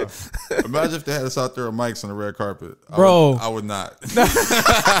no! Imagine if they had us out there with mics on the red carpet, bro. I would not.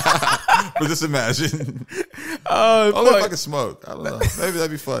 But just imagine. Only if I could smoke. I don't know. Maybe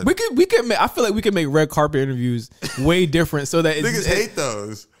that'd be fun. We could. I feel like we could make red carpet interviews way different so that niggas hate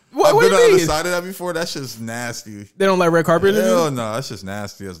those. What I've do been you on the mean? side of that before. That's just nasty. They don't like red carpet interviews? Hell no, that's just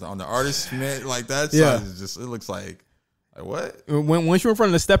nasty. On the artist, man, like that side is just, it looks like what? Once you're in front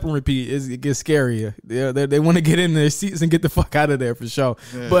of the step and repeat, it gets scarier. They want to get in their seats and get the fuck out of there for sure.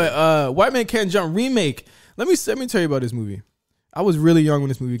 Yeah. But White Man Can't Jump remake. Let me tell you about this movie. I was really young when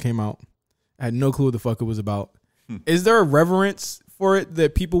this movie came out. I had no clue what the fuck it was about. Is there a reverence for it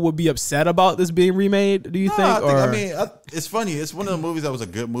that people would be upset about this being remade? Do you think? I mean, it's funny. It's one of the movies that was a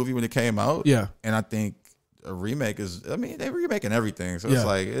good movie when it came out. Yeah, and I think a remake is. I mean, they're remaking everything, so it's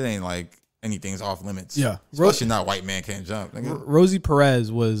like it ain't like anything's off limits. Yeah, especially not White Man Can't Jump. Rosie Perez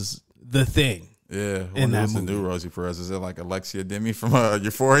was the thing. Yeah, in that movie. The new Rosie Perez? Is it like Alexia Demi from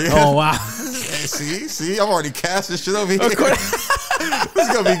Euphoria? Oh wow! Hey, see, I'm already cast this shit over here. This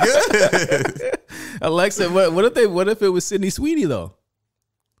is gonna be good. Alexa, what if it was Sydney Sweeney though?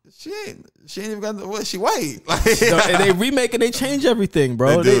 She ain't even got what? She white. Like, they remake and they change everything,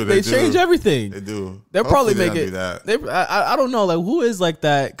 bro. They change everything. They do. They'll probably make it. That. I don't know, like who is like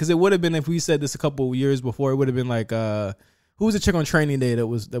that? Because it would have been if we said this a couple of years before. It would have been like who was the chick on Training Day that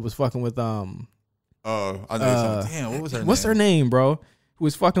was fucking with I know. Damn, what was her name? What's her name, bro? Who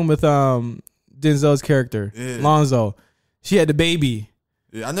was fucking with Denzel's character, Lonzo. She had the baby.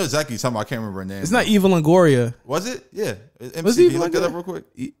 Yeah, I know exactly you're talking about. I can't remember her name. It's not Eva Longoria. Was it? Yeah. Was it Eva look that up real quick.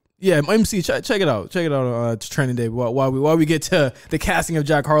 Yeah, MC, check it out. Check it out on Training Day. While we get to the casting of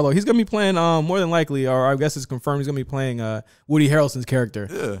Jack Harlow, he's gonna be playing more than likely, or I guess it's confirmed, he's gonna be playing Woody Harrelson's character.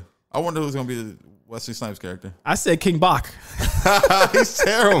 Yeah, I wonder who's gonna be the Wesley Snipes character. I said King Bach. He's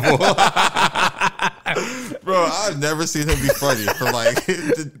terrible. Bro, I've never seen him be funny from like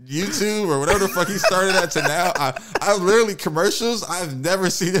YouTube or whatever the fuck he started at to now. I literally commercials. I've never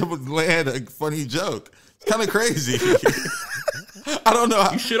seen him land a funny joke. It's kind of crazy. I don't know.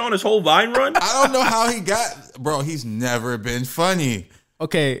 You shit on his whole Vine run? I don't know how he got. Bro, he's never been funny.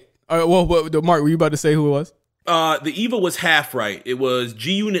 Okay. Well, Mark, were you about to say who it was? The Eva was half right. It was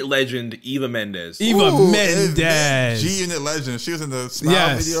G-Unit legend Eva Mendes. Mendes. G-Unit legend. She was in the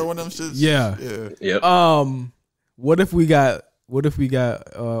Smile video or one of them shits. Yeah. Yep. What if we got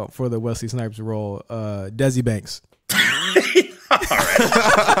for the Wesley Snipes role, Desi Banks?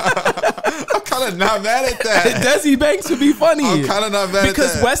 I'm kind of not mad at that. Desi Banks would be funny. I'm kind of not mad at that.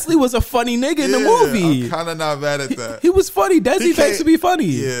 Because Wesley was a funny nigga in the movie. I'm kind of not mad at that. He was funny. Desi Banks would be funny.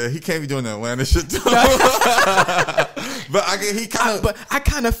 Yeah, he can't be doing the Atlanta shit though. But I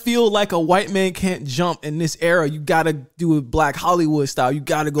kind of feel like a white man can't jump in this era. You gotta do it Black Hollywood style. You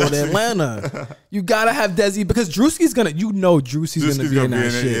gotta go to Atlanta. You gotta have Desi because Drewski's gonna. Drewski's gonna be in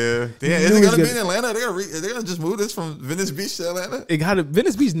that shit. Yeah, is it gonna be in Atlanta? They're gonna just move this from Venice Beach to Atlanta.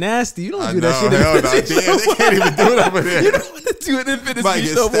 Venice Beach nasty. You don't do that shit. Hell no. Damn, they can't even do it over there. You don't want to do it in Venice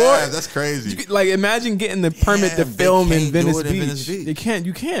Beach no more. That's crazy. Like imagine getting the permit to film in Venice Beach.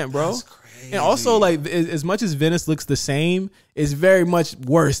 You can't, bro. That's crazy. And also, like, as much as Venice looks the same, it's very much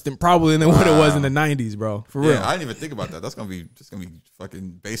worse than what it was in the 90s, bro. For real. Yeah, I didn't even think about that. That's gonna be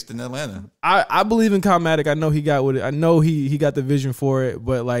fucking based in Atlanta. I believe in Commatic. I know he got with it. I know he got the vision for it.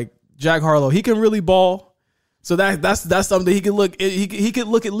 But like Jack Harlow, he can really ball. So that's something he could look. He could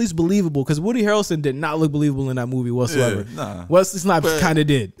look at least believable because Woody Harrelson did not look believable in that movie whatsoever. Yeah, nah. Wesley Snipes kind of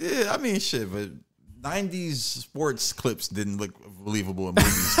did. Yeah, I mean shit, but 90s sports clips didn't look believable in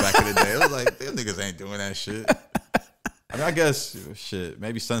movies back in the day. It was like, them niggas ain't doing that shit. I mean, I guess, shit,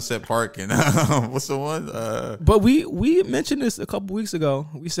 maybe Sunset Park and what's the one? But we mentioned this a couple weeks ago.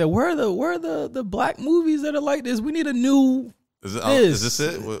 We said, where are the black movies that are like this? We need a new... Is this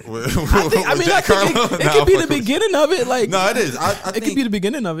it? I think it could be the beginning of it. Like, no, it is. I it could be the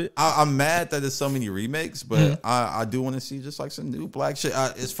beginning of it. I'm mad that there's so many remakes, but I do want to see just like some new black shit.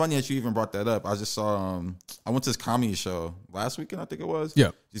 It's funny that you even brought that up. I just saw I went to this comedy show last weekend, I think it was.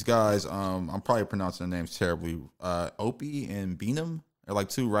 Yeah. These guys, I'm probably pronouncing their names terribly. Opie and Beanham are like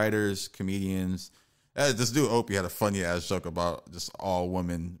two writers, comedians. This dude Opie had a funny ass joke about just all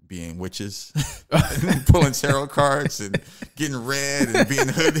women being witches, and pulling tarot cards and getting red and being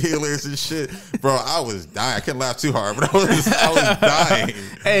hood healers and shit. Bro, I was dying. I couldn't laugh too hard, but I was dying.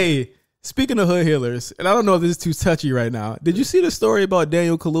 Hey, speaking of hood healers, and I don't know if this is too touchy right now. Did you see the story about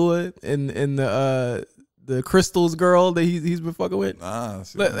Daniel Kaluuya and the Crystals girl that he's been fucking with?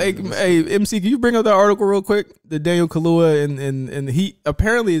 Hey, MC, can you bring up that article real quick? The Daniel Kaluuya and he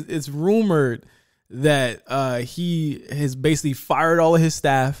apparently it's rumored that he has basically fired all of his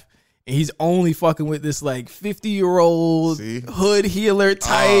staff and he's only fucking with this like 50-year-old hood healer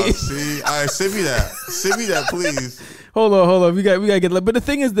type. All right, send me that please. Hold on, we gotta get. But the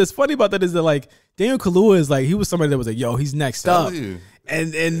thing is, that's funny about that is that like Daniel Kaluuya is like he was somebody that was like, yo, he's next up.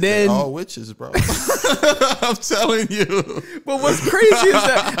 And then they're all witches, bro. I'm telling you. But what's crazy is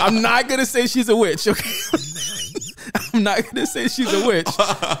that I'm not gonna say she's a witch, okay? I'm not gonna say she's a witch,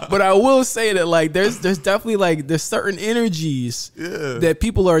 but I will say that like there's definitely like there's certain energies that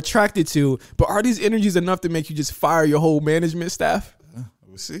people are attracted to. But are these energies enough to make you just fire your whole management staff?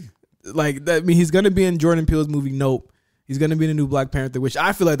 We'll see. Like that, I mean, he's gonna be in Jordan Peele's movie Nope. He's gonna be in the new Black Panther, which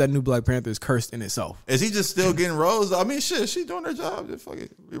I feel like that new Black Panther is cursed in itself. Is he just still getting roles? I mean, shit, she doing her job. Just fucking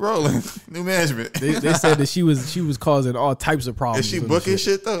be rolling. New management. They said that she was causing all types of problems. Is she booking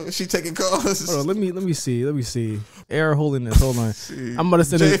shit though? Is she taking calls? Hold on, let me see. Air Holiness. Hold on. I'm gonna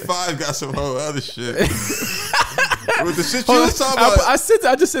send J5 got some whole other shit. With the shit you was talking about, I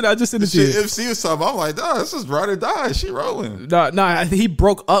just sent it to you. MC was talking about, I'm like, nah, this is ride or die. She rolling. Nah, he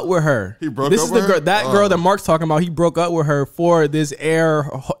broke up with her. He broke this up is with the girl, her? that girl that Mark's talking about. He broke up with her for this air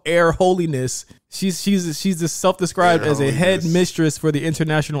holiness. She's just self-described as a head mistress for the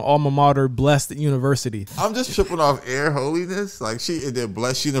international alma mater Blessed University. I'm just tripping off air holiness. Like she did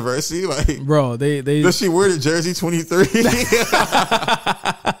Blessed University. Like, bro, they does she wear the jersey 23?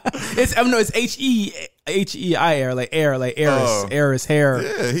 It's HE HEIR, like air, like Eris hair.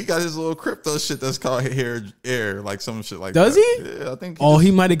 Yeah, he got his little crypto shit that's called air, like some shit like Does that. he? Yeah, I think.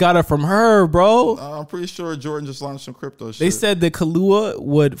 He might have got it from her, bro. I'm pretty sure Jordan just launched some crypto shit. They said that Kahlua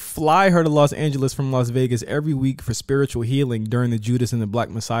would fly her to Los Angeles from Las Vegas every week for spiritual healing during the Judas and the Black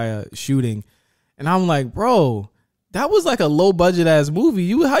Messiah shooting. And I'm like, bro, that was like a low budget ass movie.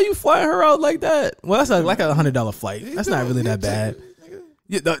 How you flying her out like that? Well, that's like a $100 flight. That's not really that bad.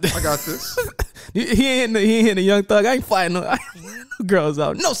 I got this. He ain't hitting a Young Thug. I ain't flying no girls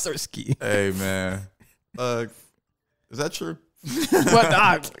out. No, sirski. Hey, man. Is that true?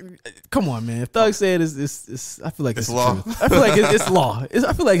 But come on, man. If Thug said it's I feel like it's law. the truth. I feel like it's law.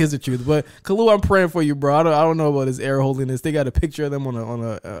 I feel like it's the truth. But Kahlua, I'm praying for you, bro. I don't know about his air holiness. They got a picture of them on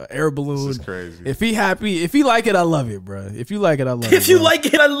a air balloon. This is crazy. If he happy, if he like it, I love it, bro. If you like it, I love it. If you like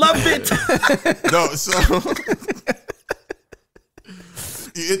it, I love it. No, so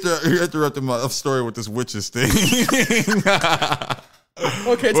you interrupted my story with this witches thing.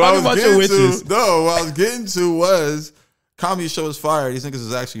 Okay, talk about your witches. What I was getting to was comedy show is fire. These niggas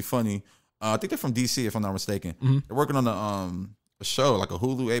is actually funny. I think they're from DC, if I'm not mistaken. Mm-hmm. They're working on a show, like a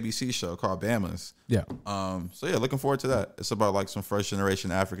Hulu ABC show called Bamas. Yeah. So yeah, looking forward to that. It's about like some first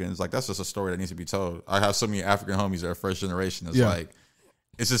generation Africans. Like that's just a story that needs to be told. I have so many African homies that are first generation. It's like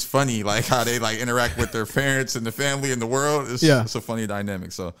it's just funny, like how they like interact with their parents and the family and the world. It's a funny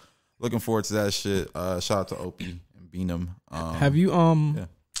dynamic. So looking forward to that shit. Shout out to Opie and Beanham. Have you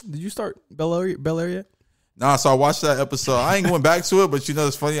did you start Bel Air yet? Nah, so I watched that episode. I ain't going back to it, but you know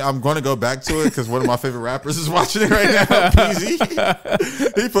it's funny. I'm going to go back to it because one of my favorite rappers is watching it right now.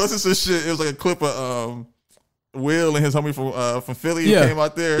 PZ. He posted some shit. It was like a clip of Will and his homie from Philly who came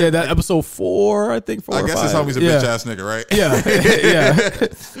out there. Yeah, that episode 4, I think. 4 I or guess 5. his homie's a bitch ass nigga, right? Yeah,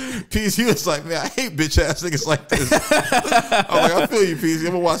 Peasy was like, man, I hate bitch ass niggas like this. I'm like, I feel you, Peasy.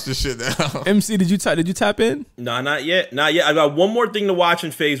 I'm gonna watch this shit now. MC, did you tap in? Nah, not yet. Not yet. I got one more thing to watch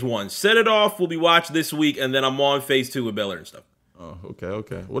in phase 1. Set It Off will be watched this week, and then I'm on phase 2 with Bel Air and stuff. Oh,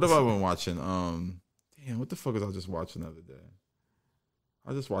 okay. What have I been watching? Damn, what the fuck was I just watching the other day?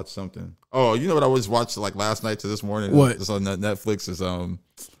 I just watched something. Oh, you know what I was watching like last night to this morning? What? It's on Netflix. Is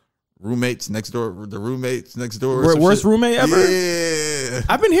Roommates Next Door. The Roommates Next Door. Worst roommate ever? Yeah.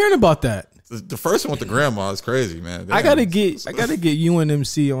 I've been hearing about that. The first one with the grandma is crazy, man. Damn. I gotta get you and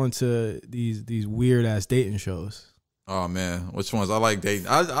MC onto these weird ass dating shows. Oh man, which ones? I like dating.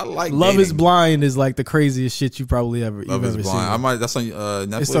 I like Love dating. is Blind is like the craziest shit you probably ever Love is ever Blind. seen. I might. That's on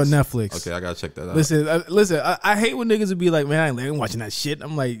Netflix. It's on Netflix. Okay, I gotta check that out. Listen. I hate when niggas would be like, "Man, I ain't watching that shit."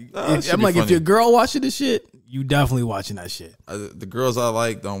 I'm like, if funny. your girl watching this shit, you definitely watching that shit. The girls I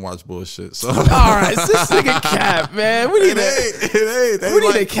like don't watch bullshit. So all right, so this nigga cap, man. We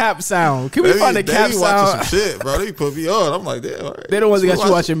need a cap sound. Can we find a cap sound? Watching some shit, bro. They put me on. I'm like, damn. All right. They don't want to get you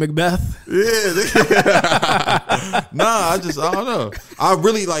watching Macbeth. Yeah. Nah, I don't know. I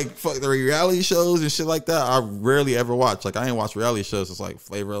really like fuck the reality shows and shit like that. I rarely ever watch. Like I ain't watch reality shows. It's like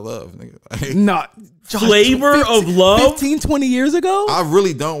Flavor of Love. Nigga. Not Flavor of Love? 15, 20 years ago? I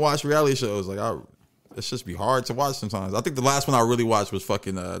really don't watch reality shows. Like it's just be hard to watch sometimes. I think the last one I really watched was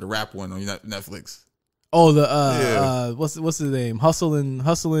fucking the rap one on Netflix. Oh, what's his name? Hustle and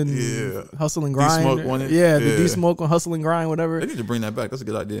Grind. D-Smoke won it. Yeah, the D-Smoke on Hustle and Grind, whatever. They need to bring that back. That's a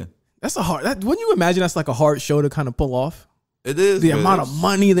good idea. That's wouldn't you imagine that's like a hard show to kind of pull off? It is. The amount of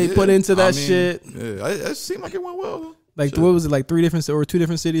money they put into that shit. Yeah, it seemed like it went well. Like what was it? Like 3 different or 2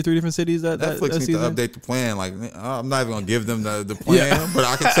 different cities, 3 different cities. Netflix needs to season? update the plan. Like I'm not even gonna give them the plan, but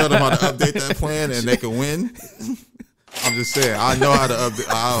I can tell them how to update that plan and they can win. I'm just saying, I know how to update.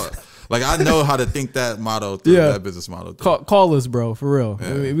 I know how to think that model through, that business model. Call us, bro, for real. Yeah.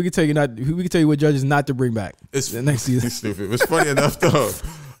 I mean, we can tell you what judges not to bring back. It's the next season. It's stupid. It's funny enough though.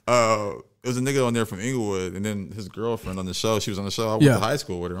 There was a nigga on there from Inglewood, and then his girlfriend on the show. She was on the show. I went to high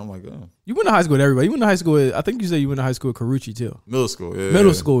school with her. I'm like, oh. You went to high school with everybody. You went to high school with, I think you said you went to high school with Karuchi too. Middle school, yeah.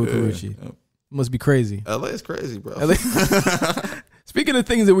 Middle school with Karuchi. Yeah. Must be crazy. LA is crazy, bro. Speaking of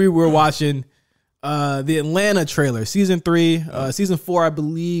things that we were watching, the Atlanta trailer, season 3, season 4, I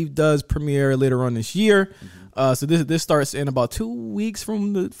believe, does premiere later on this year. So this starts in about 2 weeks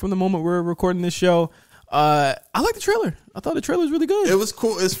from the moment we're recording this show. I like the trailer. I thought the trailer was really good. It was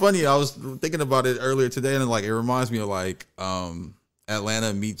cool. It's funny. I was thinking about it earlier today, and like it reminds me of like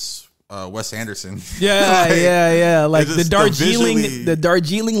Atlanta meets Wes Anderson. Yeah. Like the the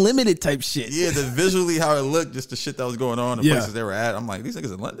Darjeeling Limited type shit. Yeah, the visually how it looked, just the shit that was going on, the places they were at. I'm like, these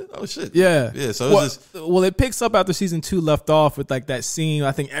niggas in London? Oh shit. Yeah. So it picks up after season 2 left off with like that scene.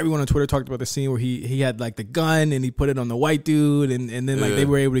 I think everyone on Twitter talked about the scene where he had like the gun and he put it on the white dude, and then like they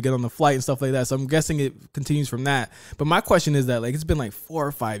were able to get on the flight and stuff like that. So I'm guessing it continues from that. But my question is that like it's been like 4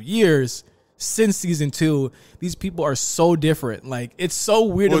 or 5 years since season 2, these people are so different. Like, it's so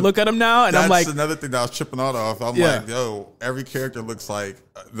weird to look at them now, and I'm like, that's another thing that I was tripping out off. I'm Yeah. like, yo, every character looks like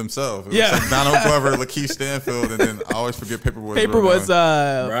themselves. It Yeah. looks like Donald Glover, Lakeith Stanfield, and then I always forget Paperboy's Paper real was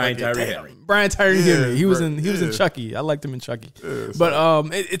name. Brian Tyree Henry. Brian Tyree Yeah, Henry. He was right, in yeah. Chucky. I liked him in Chucky. Yeah,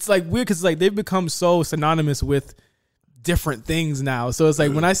 But it's like weird because like they've become so synonymous with different things now. So it's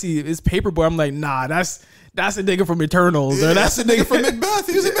like when I see it's Paperboy, I'm like, nah, that's a nigga from Eternals, Yeah, or that's a nigga from Macbeth.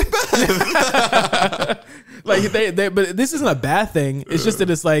 He was in Macbeth. like they. But this isn't a bad thing. It's just that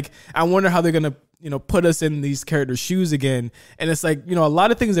it's like I wonder how they're gonna put us in these characters' shoes again. And it's like a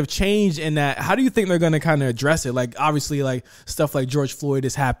lot of things have changed in that. How do you think they're gonna kind of address it? Like obviously like stuff like George Floyd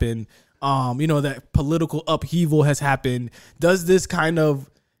has happened. That political upheaval has happened. Does this kind of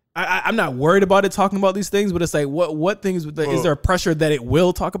I'm not worried about it talking about these things, but it's like what things is there a pressure that it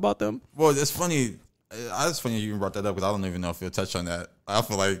will talk about them? Well, it's funny. It's funny you even brought that up because I don't even know if you'll touch on that. I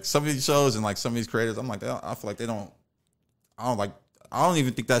feel like some of these shows and like some of these creators, I'm like, I feel like they don't. I don't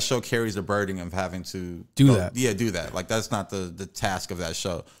even think that show carries the burden of having to do that. Yeah, do that. Like that's not the task of that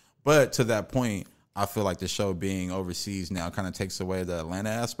show. But to that point, I feel like the show being overseas now kind of takes away the Atlanta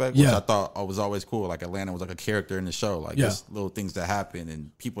aspect, which I thought was always cool. Like Atlanta was like a character in the show, like just little things that happened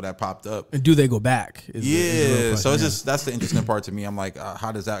and people that popped up. And do they go back? So it's just that's the interesting part to me. I'm like,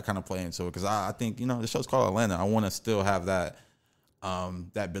 how does that kind of play into it? Because I think the show's called Atlanta. I want to still have that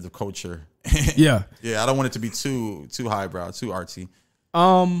that bit of culture. Yeah, I don't want it to be too highbrow, too artsy.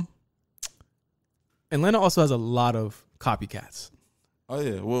 Atlanta also has a lot of copycats. Oh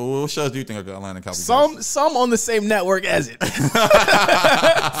yeah. Well, what shows do you think are Atlanta copycats? Some on the same network as it.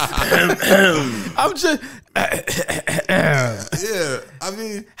 I'm just. Yeah, I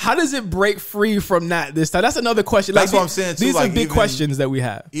mean, how does it break free from that this time? That's another question. That's what I'm saying too. These like, are big even, questions that we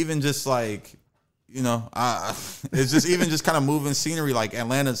have. Even just like, it's just even just kind of moving scenery. Like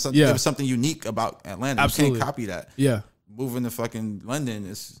Atlanta, there was something unique about Atlanta. Absolutely. You can't copy that. Yeah. Moving to fucking London,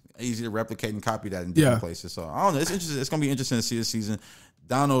 it's easy to replicate and copy that in different places. So I don't know. It's interesting. It's gonna be interesting to see this season.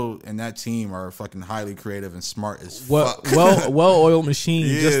 Donald and that team are fucking highly creative and smart as fuck. Well-oiled machine.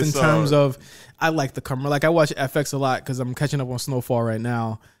 Yeah, just in terms of, I like the camera. Like I watch FX a lot because I'm catching up on Snowfall right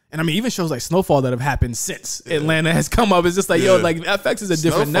now. And I mean, even shows like Snowfall that have happened since Atlanta has come up. It's just like, like FX is a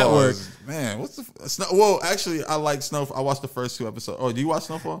different Snowfall network. Man, what's the well? Actually, I like Snowfall. I watched the first 2 episodes. Oh, do you watch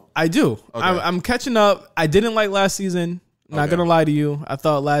Snowfall? I do. Okay. I'm catching up. I didn't like last season. Not gonna lie to you. I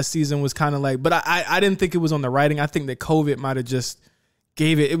thought last season was kind of like, but I didn't think it was on the writing. I think that COVID might have just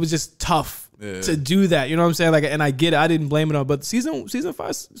gave it. It was just tough to do that. You know what I'm saying? Like, and I get it. I didn't blame it on. But season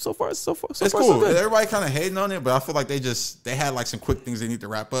 5 so far it's cool. So good. Everybody kind of hating on it, but I feel like they had like some quick things they need to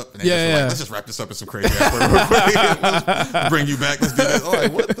wrap up. And they just like, let's just wrap this up in some crazy ass way real quick. Let's bring you back. Let's do this. I'm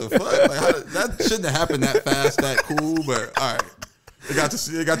like, what the fuck? Like, that shouldn't have happened that fast, that cool. But all right. It got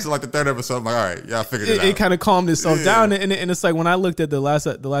to like the 3rd episode. I'm like, all right, I figured it out. It kind of calmed itself down, and it's like when I looked at the last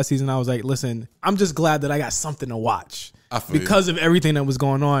season, I was like, listen, I'm just glad that I got something to watch because of everything that was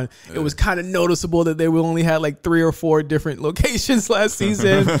going on. It was kind of noticeable that they only had like 3 or 4 different locations last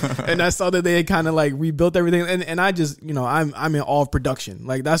season, and I saw that they had kind of like rebuilt everything, and I just I'm in awe of production.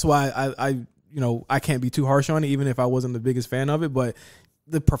 Like that's why I can't be too harsh on it, even if I wasn't the biggest fan of it, but.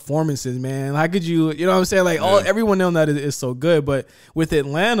 The performances, man. How could you know what I'm saying? Like everyone on that is so good. But with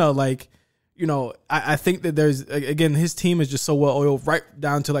Atlanta, like, I think that there's, again, his team is just so well oiled right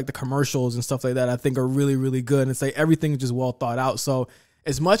down to like the commercials and stuff like that. I think are really, really good. And it's like everything's just well thought out. So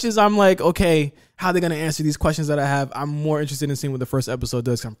as much as I'm like, okay, how are they going to answer these questions that I have? I'm more interested in seeing what the first episode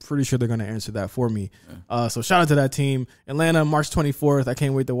does. I'm pretty sure they're going to answer that for me. So shout out to that team. Atlanta, March 24th. I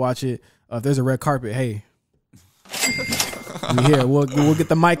can't wait to watch it. If there's a red carpet, hey. We here. We'll get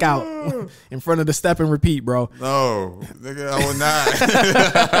the mic out in front of the step and repeat, bro. No, nigga, I will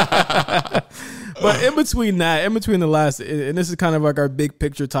not. But in between the last, and this is kind of like our big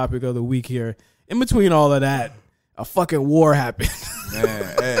picture topic of the week here. In between all of that, a fucking war happened.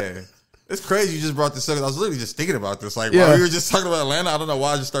 Man, hey. It's crazy you just brought this up. I was literally just thinking about this. Like, while we were just talking about Atlanta, I don't know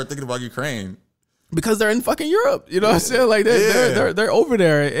why I just started thinking about Ukraine. Because they're in fucking Europe, you know what I'm saying? Like they're over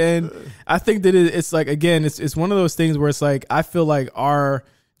there, and I think that it's like, again, it's one of those things where it's like I feel like our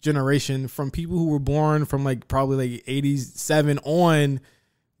generation, from people who were born from like probably like 87 on,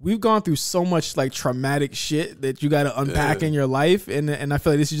 we've gone through so much like traumatic shit that you got to unpack in your life, and I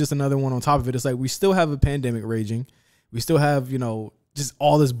feel like this is just another one on top of it. It's like we still have a pandemic raging, we still have just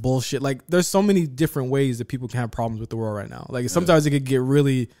all this bullshit. Like there's so many different ways that people can have problems with the world right now. Like sometimes it could get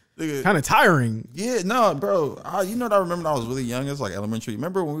really kind of tiring. Yeah, no, bro. You know what I remember when I was really young? It was like elementary.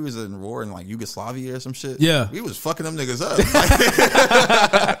 Remember when we was in war in like Yugoslavia or some shit? Yeah. We was fucking them niggas up.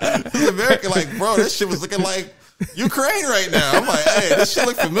 Like, America, like, bro, that shit was looking like Ukraine right now. I'm like, hey, this shit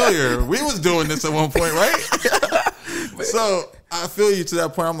look familiar. We was doing this at one point, right? So I feel you to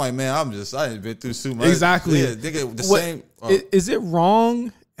that point. I'm like, man, I ain't been through so much. Exactly. Yeah, same. Is it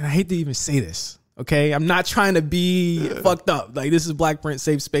wrong? And I hate to even say this. Okay, I'm not trying to be fucked up. Like, this is BlkPrint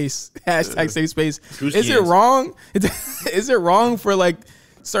safe space, hashtag safe space. Is it wrong? Is it wrong for like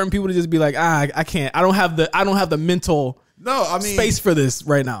certain people to just be like, I can't. I don't have the mental space for this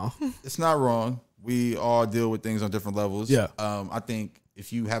right now. It's not wrong. We all deal with things on different levels. Yeah. I think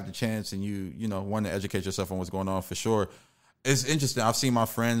if you have the chance and you want to educate yourself on what's going on, for sure. It's interesting. I've seen my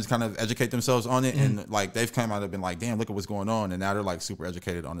friends kind of educate themselves on it, and like they've come out and been like, "Damn, look at what's going on," and now they're like super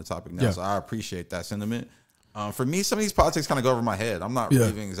educated on the topic now. Yeah. So I appreciate that sentiment. For me, some of these politics kind of go over my head. I'm not really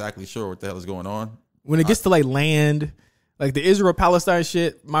even exactly sure what the hell is going on. When it gets to like land, like the Israel-Palestine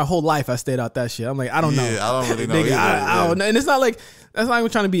shit, my whole life I stayed out that shit. I'm like, I don't know. I don't really know. Nigga, I don't know. And it's not like that's not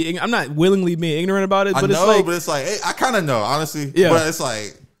even trying to be. I'm not willingly being ignorant about it. But it's like hey, I kind of know, honestly. Yeah. But it's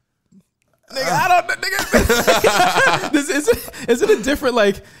like. Nigga, I don't. Nigga, is it a different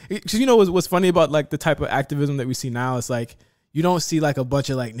like? Because you know what's funny about like the type of activism that we see now? It's like you don't see like a bunch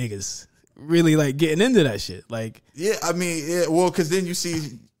of like niggas really like getting into that shit. Like, yeah, I mean, well, because then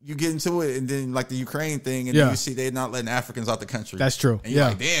you get into it, and then like the Ukraine thing, and then you see they're not letting Africans out the country. That's true. And you're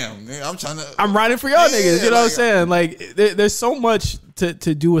like, damn, man, I'm riding for y'all niggas. You know what I'm saying? Like, there's so much to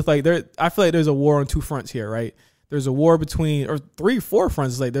do with like I feel like there's a war on two fronts here, right? There's a war between, or 3-4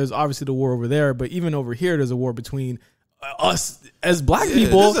 fronts. Like, there's obviously the war over there, but even over here, there's a war between us as black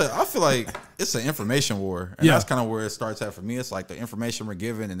people. I feel like it's an information war, and that's kind of where it starts at for me. It's like the information we're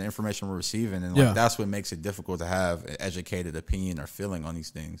given and the information we're receiving, and like that's what makes it difficult to have an educated opinion or feeling on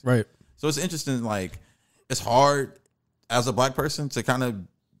these things. Right. So it's interesting. Like, it's hard as a black person to kind of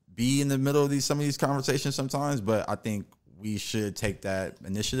be in the middle of some of these conversations sometimes, but I think we should take that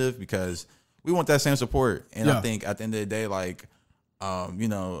initiative because we want that same support. And I think at the end of the day, like,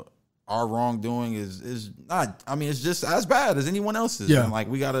 our wrongdoing is not, I mean, it's just as bad as anyone else's. Yeah. And like,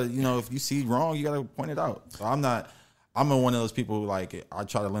 we gotta, if you see wrong, you gotta point it out. So I'm one of those people who, like, I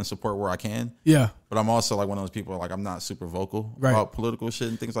try to lend support where I can. Yeah. But I'm also like one of those people, like, I'm not super vocal about political shit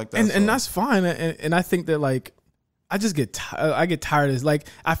and things like that. And that's fine. And I think that, like, I just I get tired of this. Like,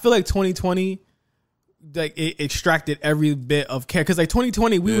 I feel like 2020, like, it extracted every bit of care. Because like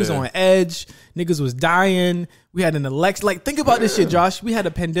 2020, we was on edge. Niggas was dying. We had an election. Like, think about this shit, Josh. We had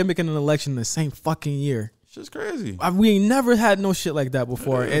a pandemic and an election in the same fucking year. Shit's crazy. We ain't never had no shit like that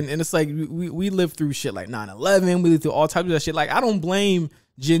before. And it's like we lived through shit like 9/11. We lived through all types of that shit. Like, I don't blame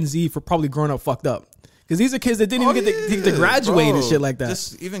Gen Z for probably growing up fucked up. Because these are kids that didn't even get to graduate and shit like that.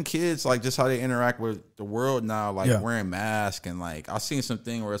 Just even kids, like, just how they interact with the world now, like wearing masks, and like I've seen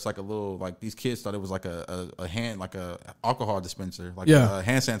something where it's like a little, like, these kids thought it was like a hand, like a alcohol dispenser, like a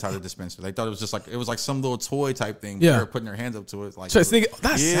hand sanitizer dispenser. They thought it was like some little toy type thing. They were putting their hands up to it. Like, that's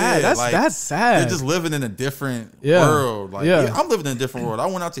sad. That's sad. They're just living in a different world. Like, I'm living in a different world. I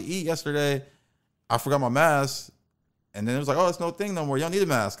went out to eat yesterday. I forgot my mask. And then it was like, oh, it's no thing no more. You don't need a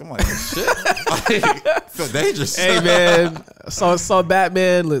mask. I'm like, shit. Like, feel dangerous. Hey, man. Saw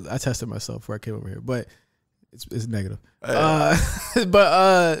Batman. Look, I tested myself before I came over here, but it's negative.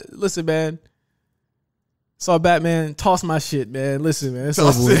 But listen, man. Saw Batman. Toss my shit, man. Listen, man. It's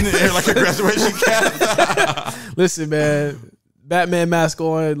over in the air like a graduation cap. Listen, man. Batman mask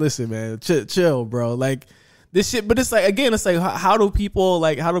on. Listen, man. Chill, bro. Like, this shit. But it's like, again, it's like, how do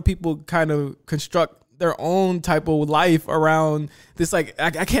people kind of construct their own type of life around this? Like,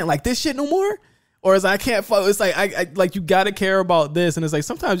 I can't like this shit no more, or is I can't follow. It's like I like, you gotta care about this, and it's like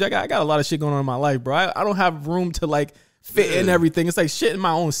sometimes I got a lot of shit going on in my life, bro. I don't have room to like fit in everything. It's like shit in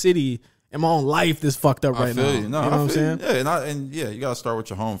my own city and my own life that's fucked up right now. You know what I'm saying? Yeah, and you gotta start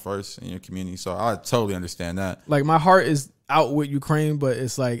with your home first and your community. So I totally understand that. Like, my heart is out with Ukraine, but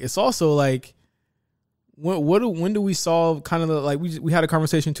it's like, it's also like, when do we solve kind of like we had a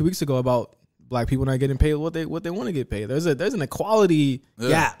conversation 2 weeks ago about black people not getting paid what they want to get paid. There's an equality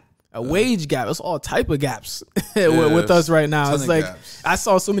gap, a wage gap. It's all type of gaps with us right now. It's like gaps. I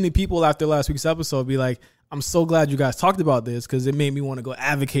saw so many people after last week's episode be like, I'm so glad you guys talked about this, because it made me want to go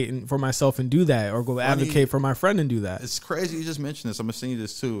advocate for myself and do that, or go advocate for my friend and do that. It's crazy you just mentioned this. I'm gonna send you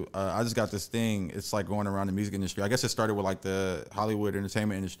this too. I just got this thing. It's like going around the music industry. I guess it started with like the Hollywood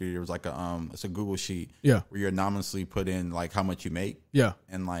entertainment industry. There was like it's a Google sheet where you anonymously put in like how much you make. Yeah.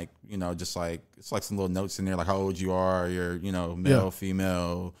 And like, just like, it's like some little notes in there, like how old you are, your, male,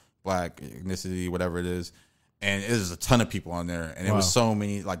 female, black, ethnicity, whatever it is. And it was a ton of people on there, and it was so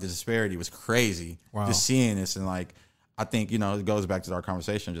many, like, the disparity was crazy. Just seeing this, and like, I think, it goes back to our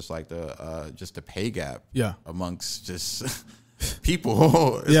conversation, just like the pay gap amongst just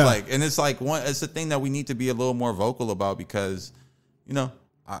people. It's Yeah. like, and it's like it's a thing that we need to be a little more vocal about because, you know,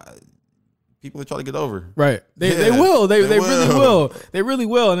 people are trying to get over. Right. They will. They really will. They really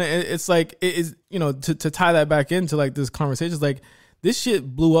will. And it's like, it is, you know, to tie that back into like this conversation, it's like this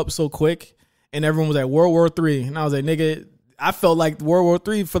shit blew up so quick and everyone was like World War III. And I was like, nigga, I felt like World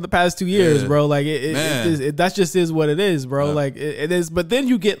War III for the past 2 years, bro. Like that just is what it is, bro. Yeah. Like it is. But then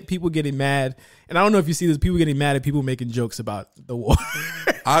you get people getting mad. And I don't know if you see this, people getting mad at people making jokes about the war.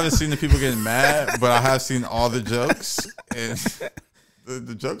 I haven't seen the people getting mad, but I have seen all the jokes. And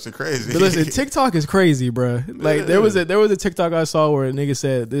the jokes are crazy. But listen, TikTok is crazy, bro. Like there was a TikTok I saw where a nigga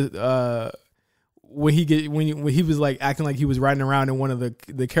said when he was like acting like he was riding around in one of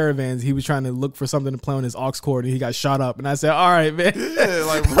the caravans, he was trying to look for something to play on his aux cord and he got shot up. And I said, all right, man. Yeah,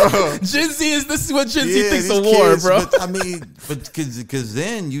 like, bro. This is what Gen Z thinks of war, bro. But I mean, because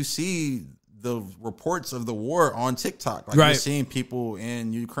then you see the reports of the war on TikTok. Like you're seeing people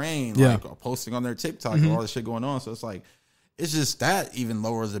in Ukraine like posting on their TikTok and all this shit going on. So it's like, it's just that even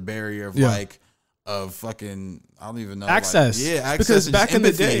lowers the barrier of like of fucking I don't even know access. Like, access because back in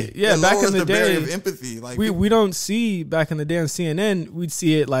the day, back in the day, of empathy. Like we don't see back in the day on CNN, we'd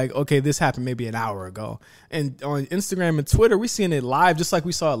see it like, okay, this happened maybe an hour ago, and on Instagram and Twitter, we're seeing it live, just like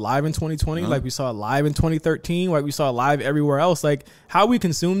we saw it live in 2020, like we saw it live in 2013, like we saw it live everywhere else. Like how we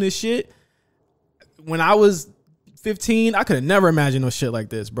consume this shit. When I was 15, I could have never imagined no shit like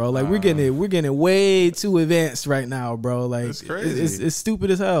this, bro. Like we're getting way too advanced right now, bro. Like it's crazy. It's stupid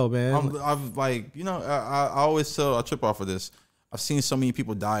as hell, man. I've like, you know, I always I trip off of this. I've seen so many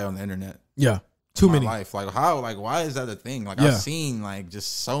people die on the internet. Yeah, too many. Life, like how, like why is that a thing? Like I've seen like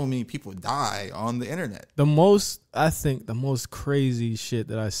just so many people die on the internet. I think the most crazy shit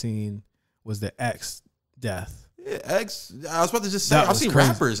that I seen was the X death. Yeah, X. I was about to just say I've seen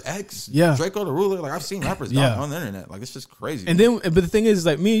rappers X. Yeah, Draco the Ruler. Like I've seen rappers die on the internet. Like it's just crazy. And then, but the thing is,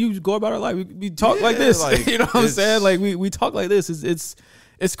 like me and you go about our life. We talk like this. Like, you know what I'm saying? Like we talk like this.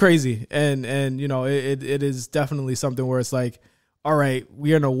 It's crazy. And you know it is definitely something where it's like, all right,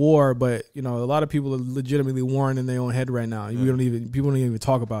 we're in a war, but you know a lot of people are legitimately warring in their own head right now. People don't even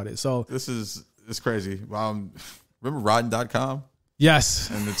talk about it. So it's crazy. Remember Rotten.com? Yes.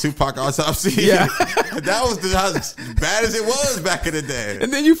 And the Tupac autopsy. Yeah. That was as bad as it was back in the day.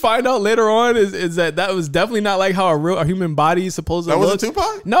 And then you find out later on is that was definitely not like how a human body is supposed to look. That wasn't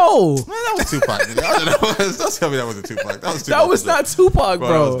Tupac? No. Man, that was Tupac. Don't tell me that wasn't Tupac. That was Tupac. That was not Tupac, bro.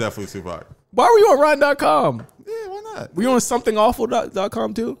 That was definitely Tupac. Why were you on Rotten.com? Yeah, why not? Were you on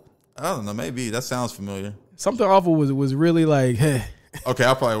somethingawful.com too? I don't know. Maybe. That sounds familiar. Something Awful was really like, hey. Okay,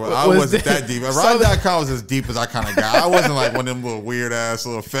 I wasn't that deep. Rotten.com was as deep as I kind of got. I wasn't like one of them little weird ass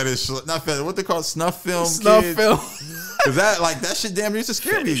little fetish, not fetish, what they call it, snuff film kids. Cause that shit damn near used to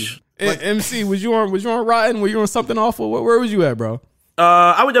scare me. Like, MC, was you on Rotten? Were you on Something Awful? Where was you at, bro?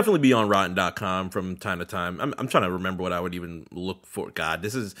 I would definitely be on Rotten.com from time to time. I'm trying to remember what I would even look for. God,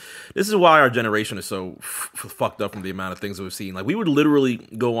 this is why our generation is so fucked up from the amount of things that we've seen. Like we would literally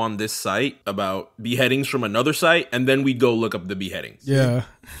go on this site about beheadings from another site, and then we'd go look up the beheadings. Yeah.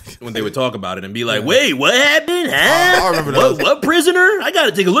 When they would talk about it and be like, "Wait, what happened? Huh? I remember those. What prisoner? I got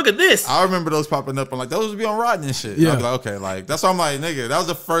to take a look at this." I remember those popping up, and like those would be on Rotten and shit. Yeah. I'd be like, okay, like that's why I'm like, nigga, that was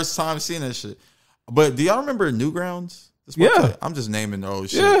the first time seeing that shit. But do y'all remember Newgrounds? Yeah, I'm just naming the old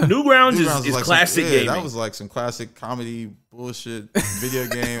shit. Yeah. Newgrounds is like classic gaming. That was like some classic comedy bullshit video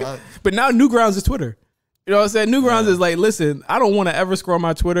game. But now Newgrounds is Twitter. You know what I'm saying? Newgrounds is like, listen, I don't want to ever scroll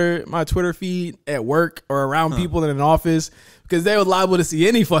my Twitter feed at work or around people in an office because they were liable to see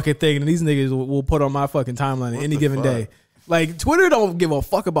any fucking thing and these niggas will put on my fucking timeline at any given day. Like Twitter don't give a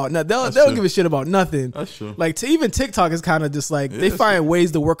fuck about nothing. They don't give a shit about nothing. That's true. Like even TikTok is kind of just like they find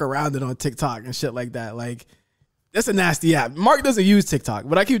ways to work around it on TikTok and shit like that. Like. That's a nasty app. Mark doesn't use TikTok,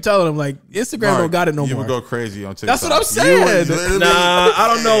 but I keep telling him like Instagram don't got it no more. You would go crazy on TikTok. That's what I'm saying. Nah,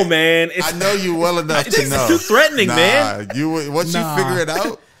 I don't know, man. I know you well enough to know. It's too threatening, man. Once you figure it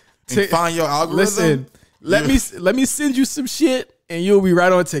out and find your algorithm. Listen, let me send you some shit and you'll be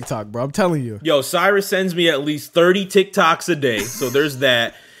right on TikTok, bro. I'm telling you. Yo, Cyrus sends me at least 30 TikToks a day. So there's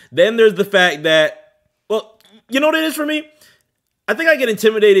that. Then there's the fact that, well, you know what it is for me? I think I get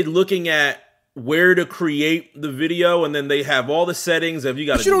intimidated looking at where to create the video, and then they have all the settings of you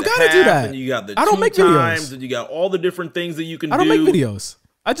got to do that, and you got the I don't make times, videos. and you got all the different things that you can do. I don't make videos.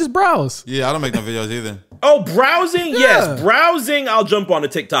 I just browse. Yeah, I don't make no videos either. Oh, browsing? Yeah. Yes, browsing. I'll jump on a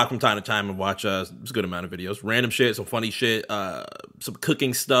TikTok from time to time and watch a good amount of videos. Random shit, some funny shit, some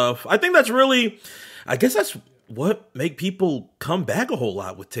cooking stuff. I think I guess that's what make people come back a whole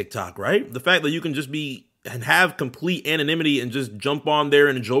lot with TikTok, right? The fact that you can just be and have complete anonymity and just jump on there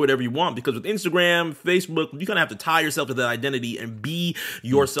and enjoy whatever you want. Because with Instagram, Facebook, you're going to have to tie yourself to that identity and be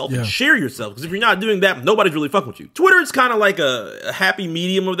yourself and share yourself. Because if you're not doing that, nobody's really fucking with you. Twitter is kind of like a happy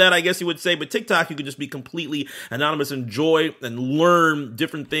medium of that, I guess you would say. But TikTok, you can just be completely anonymous, enjoy and learn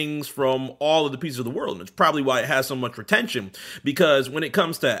different things from all of the pieces of the world. And it's probably why it has so much retention. Because when it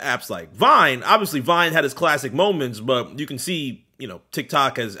comes to apps like Vine, obviously Vine had its classic moments, but you can see, you know,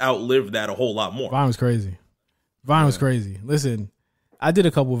 TikTok has outlived that a whole lot more. Vine was crazy. Vine was crazy. Listen, I did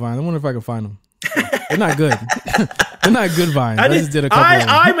a couple of Vines. I wonder if I can find them. They're not good. They're not good Vines. I just did a couple.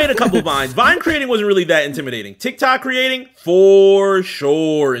 I made a couple of Vines. Vine creating wasn't really that intimidating. TikTok creating, for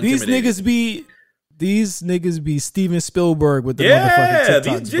sure, intimidating. These niggas be Steven Spielberg with the motherfucking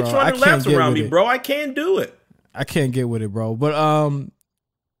TikToks, these jits running laps around me, bro. I can't do it. I can't get with it, bro. But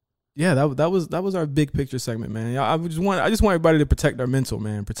yeah, that was our big picture segment, man. I just want everybody to protect their mental,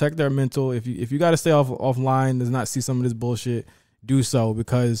 man. Protect their mental. If you got to stay offline, does not see some of this bullshit, do so,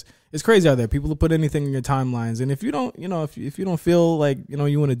 because it's crazy out there. People will put anything in your timelines, and if you don't, you know, if you don't feel like, you know,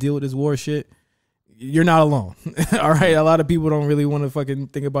 you want to deal with this war shit, you're not alone. All right, a lot of people don't really want to fucking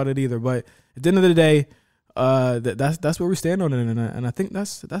think about it either. But at the end of the day, that's where we stand on it, and I think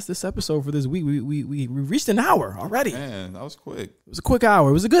that's this episode for this week. We reached an hour already. Man, that was quick. It was a quick hour.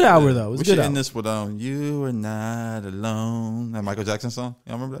 It was a good hour though. It was we a good should hour. end this with "You Are Not Alone," that Michael Jackson song.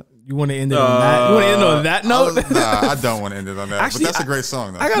 Y'all remember that? You want to end it on that? You want to end on that note? Nah, I don't want to end it on that. Actually, but that's a great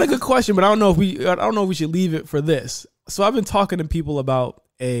song though. I got a good question, but I don't know if we should leave it for this. So I've been talking to people about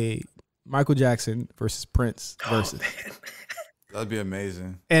a Michael Jackson versus Prince versus. That'd be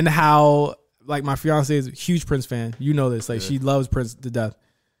amazing. And how, like, my fiance is a huge Prince fan. You know this. Like, she loves Prince to death.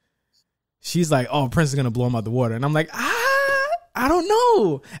 She's like, oh, Prince is going to blow him out the water. And I'm like, I don't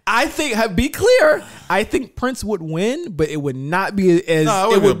know. I think, be clear, I think Prince would win, but it would not be as,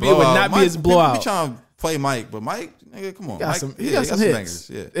 it would not be as blowout. People be trying to play Mike, but Mike, nigga, come on. He got some hits.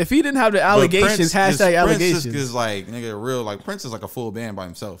 Yeah. If he didn't have the allegations, Prince, allegations. Prince is like, nigga, real, like, Prince is like a full band by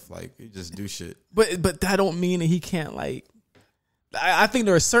himself. Like, he just do shit. But that don't mean that he can't, like, I think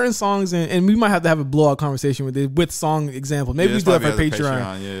there are certain songs, and we might have to have a blowout conversation with song example. Maybe we do that for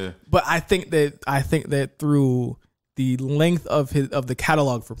Patreon. Yeah. But I think that through the length of the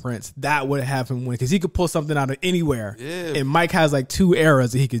catalog for Prince, that would have him win, because he could pull something out of anywhere. Yeah. And Mike has like 2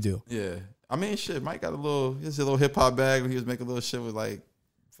 eras that he could do. Yeah. I mean, shit. Mike got a little hip hop bag when he was making a little shit with like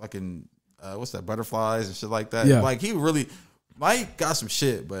fucking what's that, butterflies and shit like that. Yeah. Like Mike got some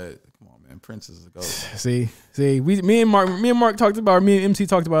shit, but. And Prince is a goat. See, me and Mark talked about, me and MC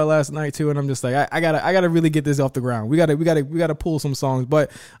talked about it last night too, and I'm just like, I gotta really get this off the ground. We gotta pull some songs. But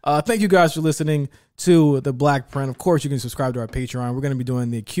thank you guys for listening to the BlkPrint. Of course, you can subscribe to our Patreon. We're gonna be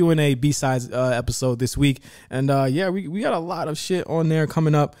doing the Q&A B-sides episode this week, and we got a lot of shit on there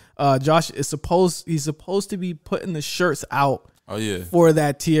coming up. Josh is supposed to be putting the shirts out. Oh yeah, for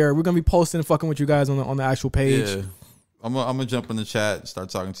that tier. We're gonna be posting and fucking with you guys on the actual page. Yeah. I'm gonna jump in the chat,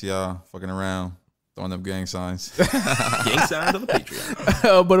 start talking to y'all, fucking around, throwing up gang signs. Gang signs of the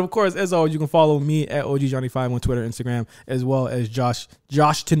Patreon. But of course, as always, you can follow me at OGJohnny5 on Twitter, Instagram, as well as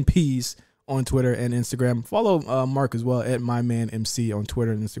Joshton Peas on Twitter and Instagram. Follow Mark as well at MyManMC on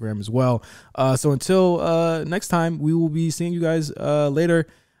Twitter and Instagram as well. So until next time, we will be seeing you guys later.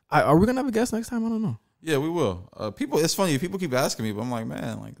 Are we gonna have a guest next time? I don't know. Yeah, we will. It's funny. People keep asking me, but I'm like,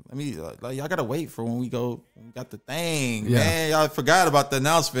 man, like, let me, like, y'all gotta wait for when we got the thing, man. Y'all forgot about the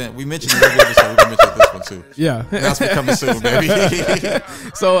announcement. We mentioned it every episode. We're gonna mention this one too. Yeah, announcement coming soon, baby.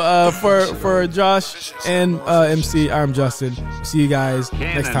 So for Josh and MC, I'm Justin. See you guys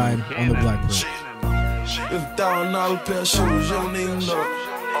next time on the BlkPrint. It's $1,000 pair of shoes, you don't even know.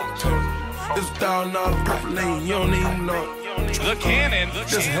 It's $1,000 purple lane, you don't even know. The cannon.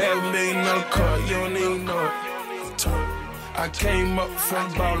 Just $500,000 car, you don't even know it. I came up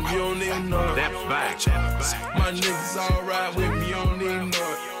from bottom, you don't even know it. That's back. My niggas all ride with me, you don't even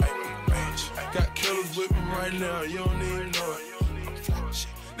know it. Got killers with me right now, you don't even know it.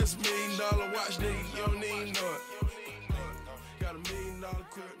 This $1 million watch, nigga, you don't even know it.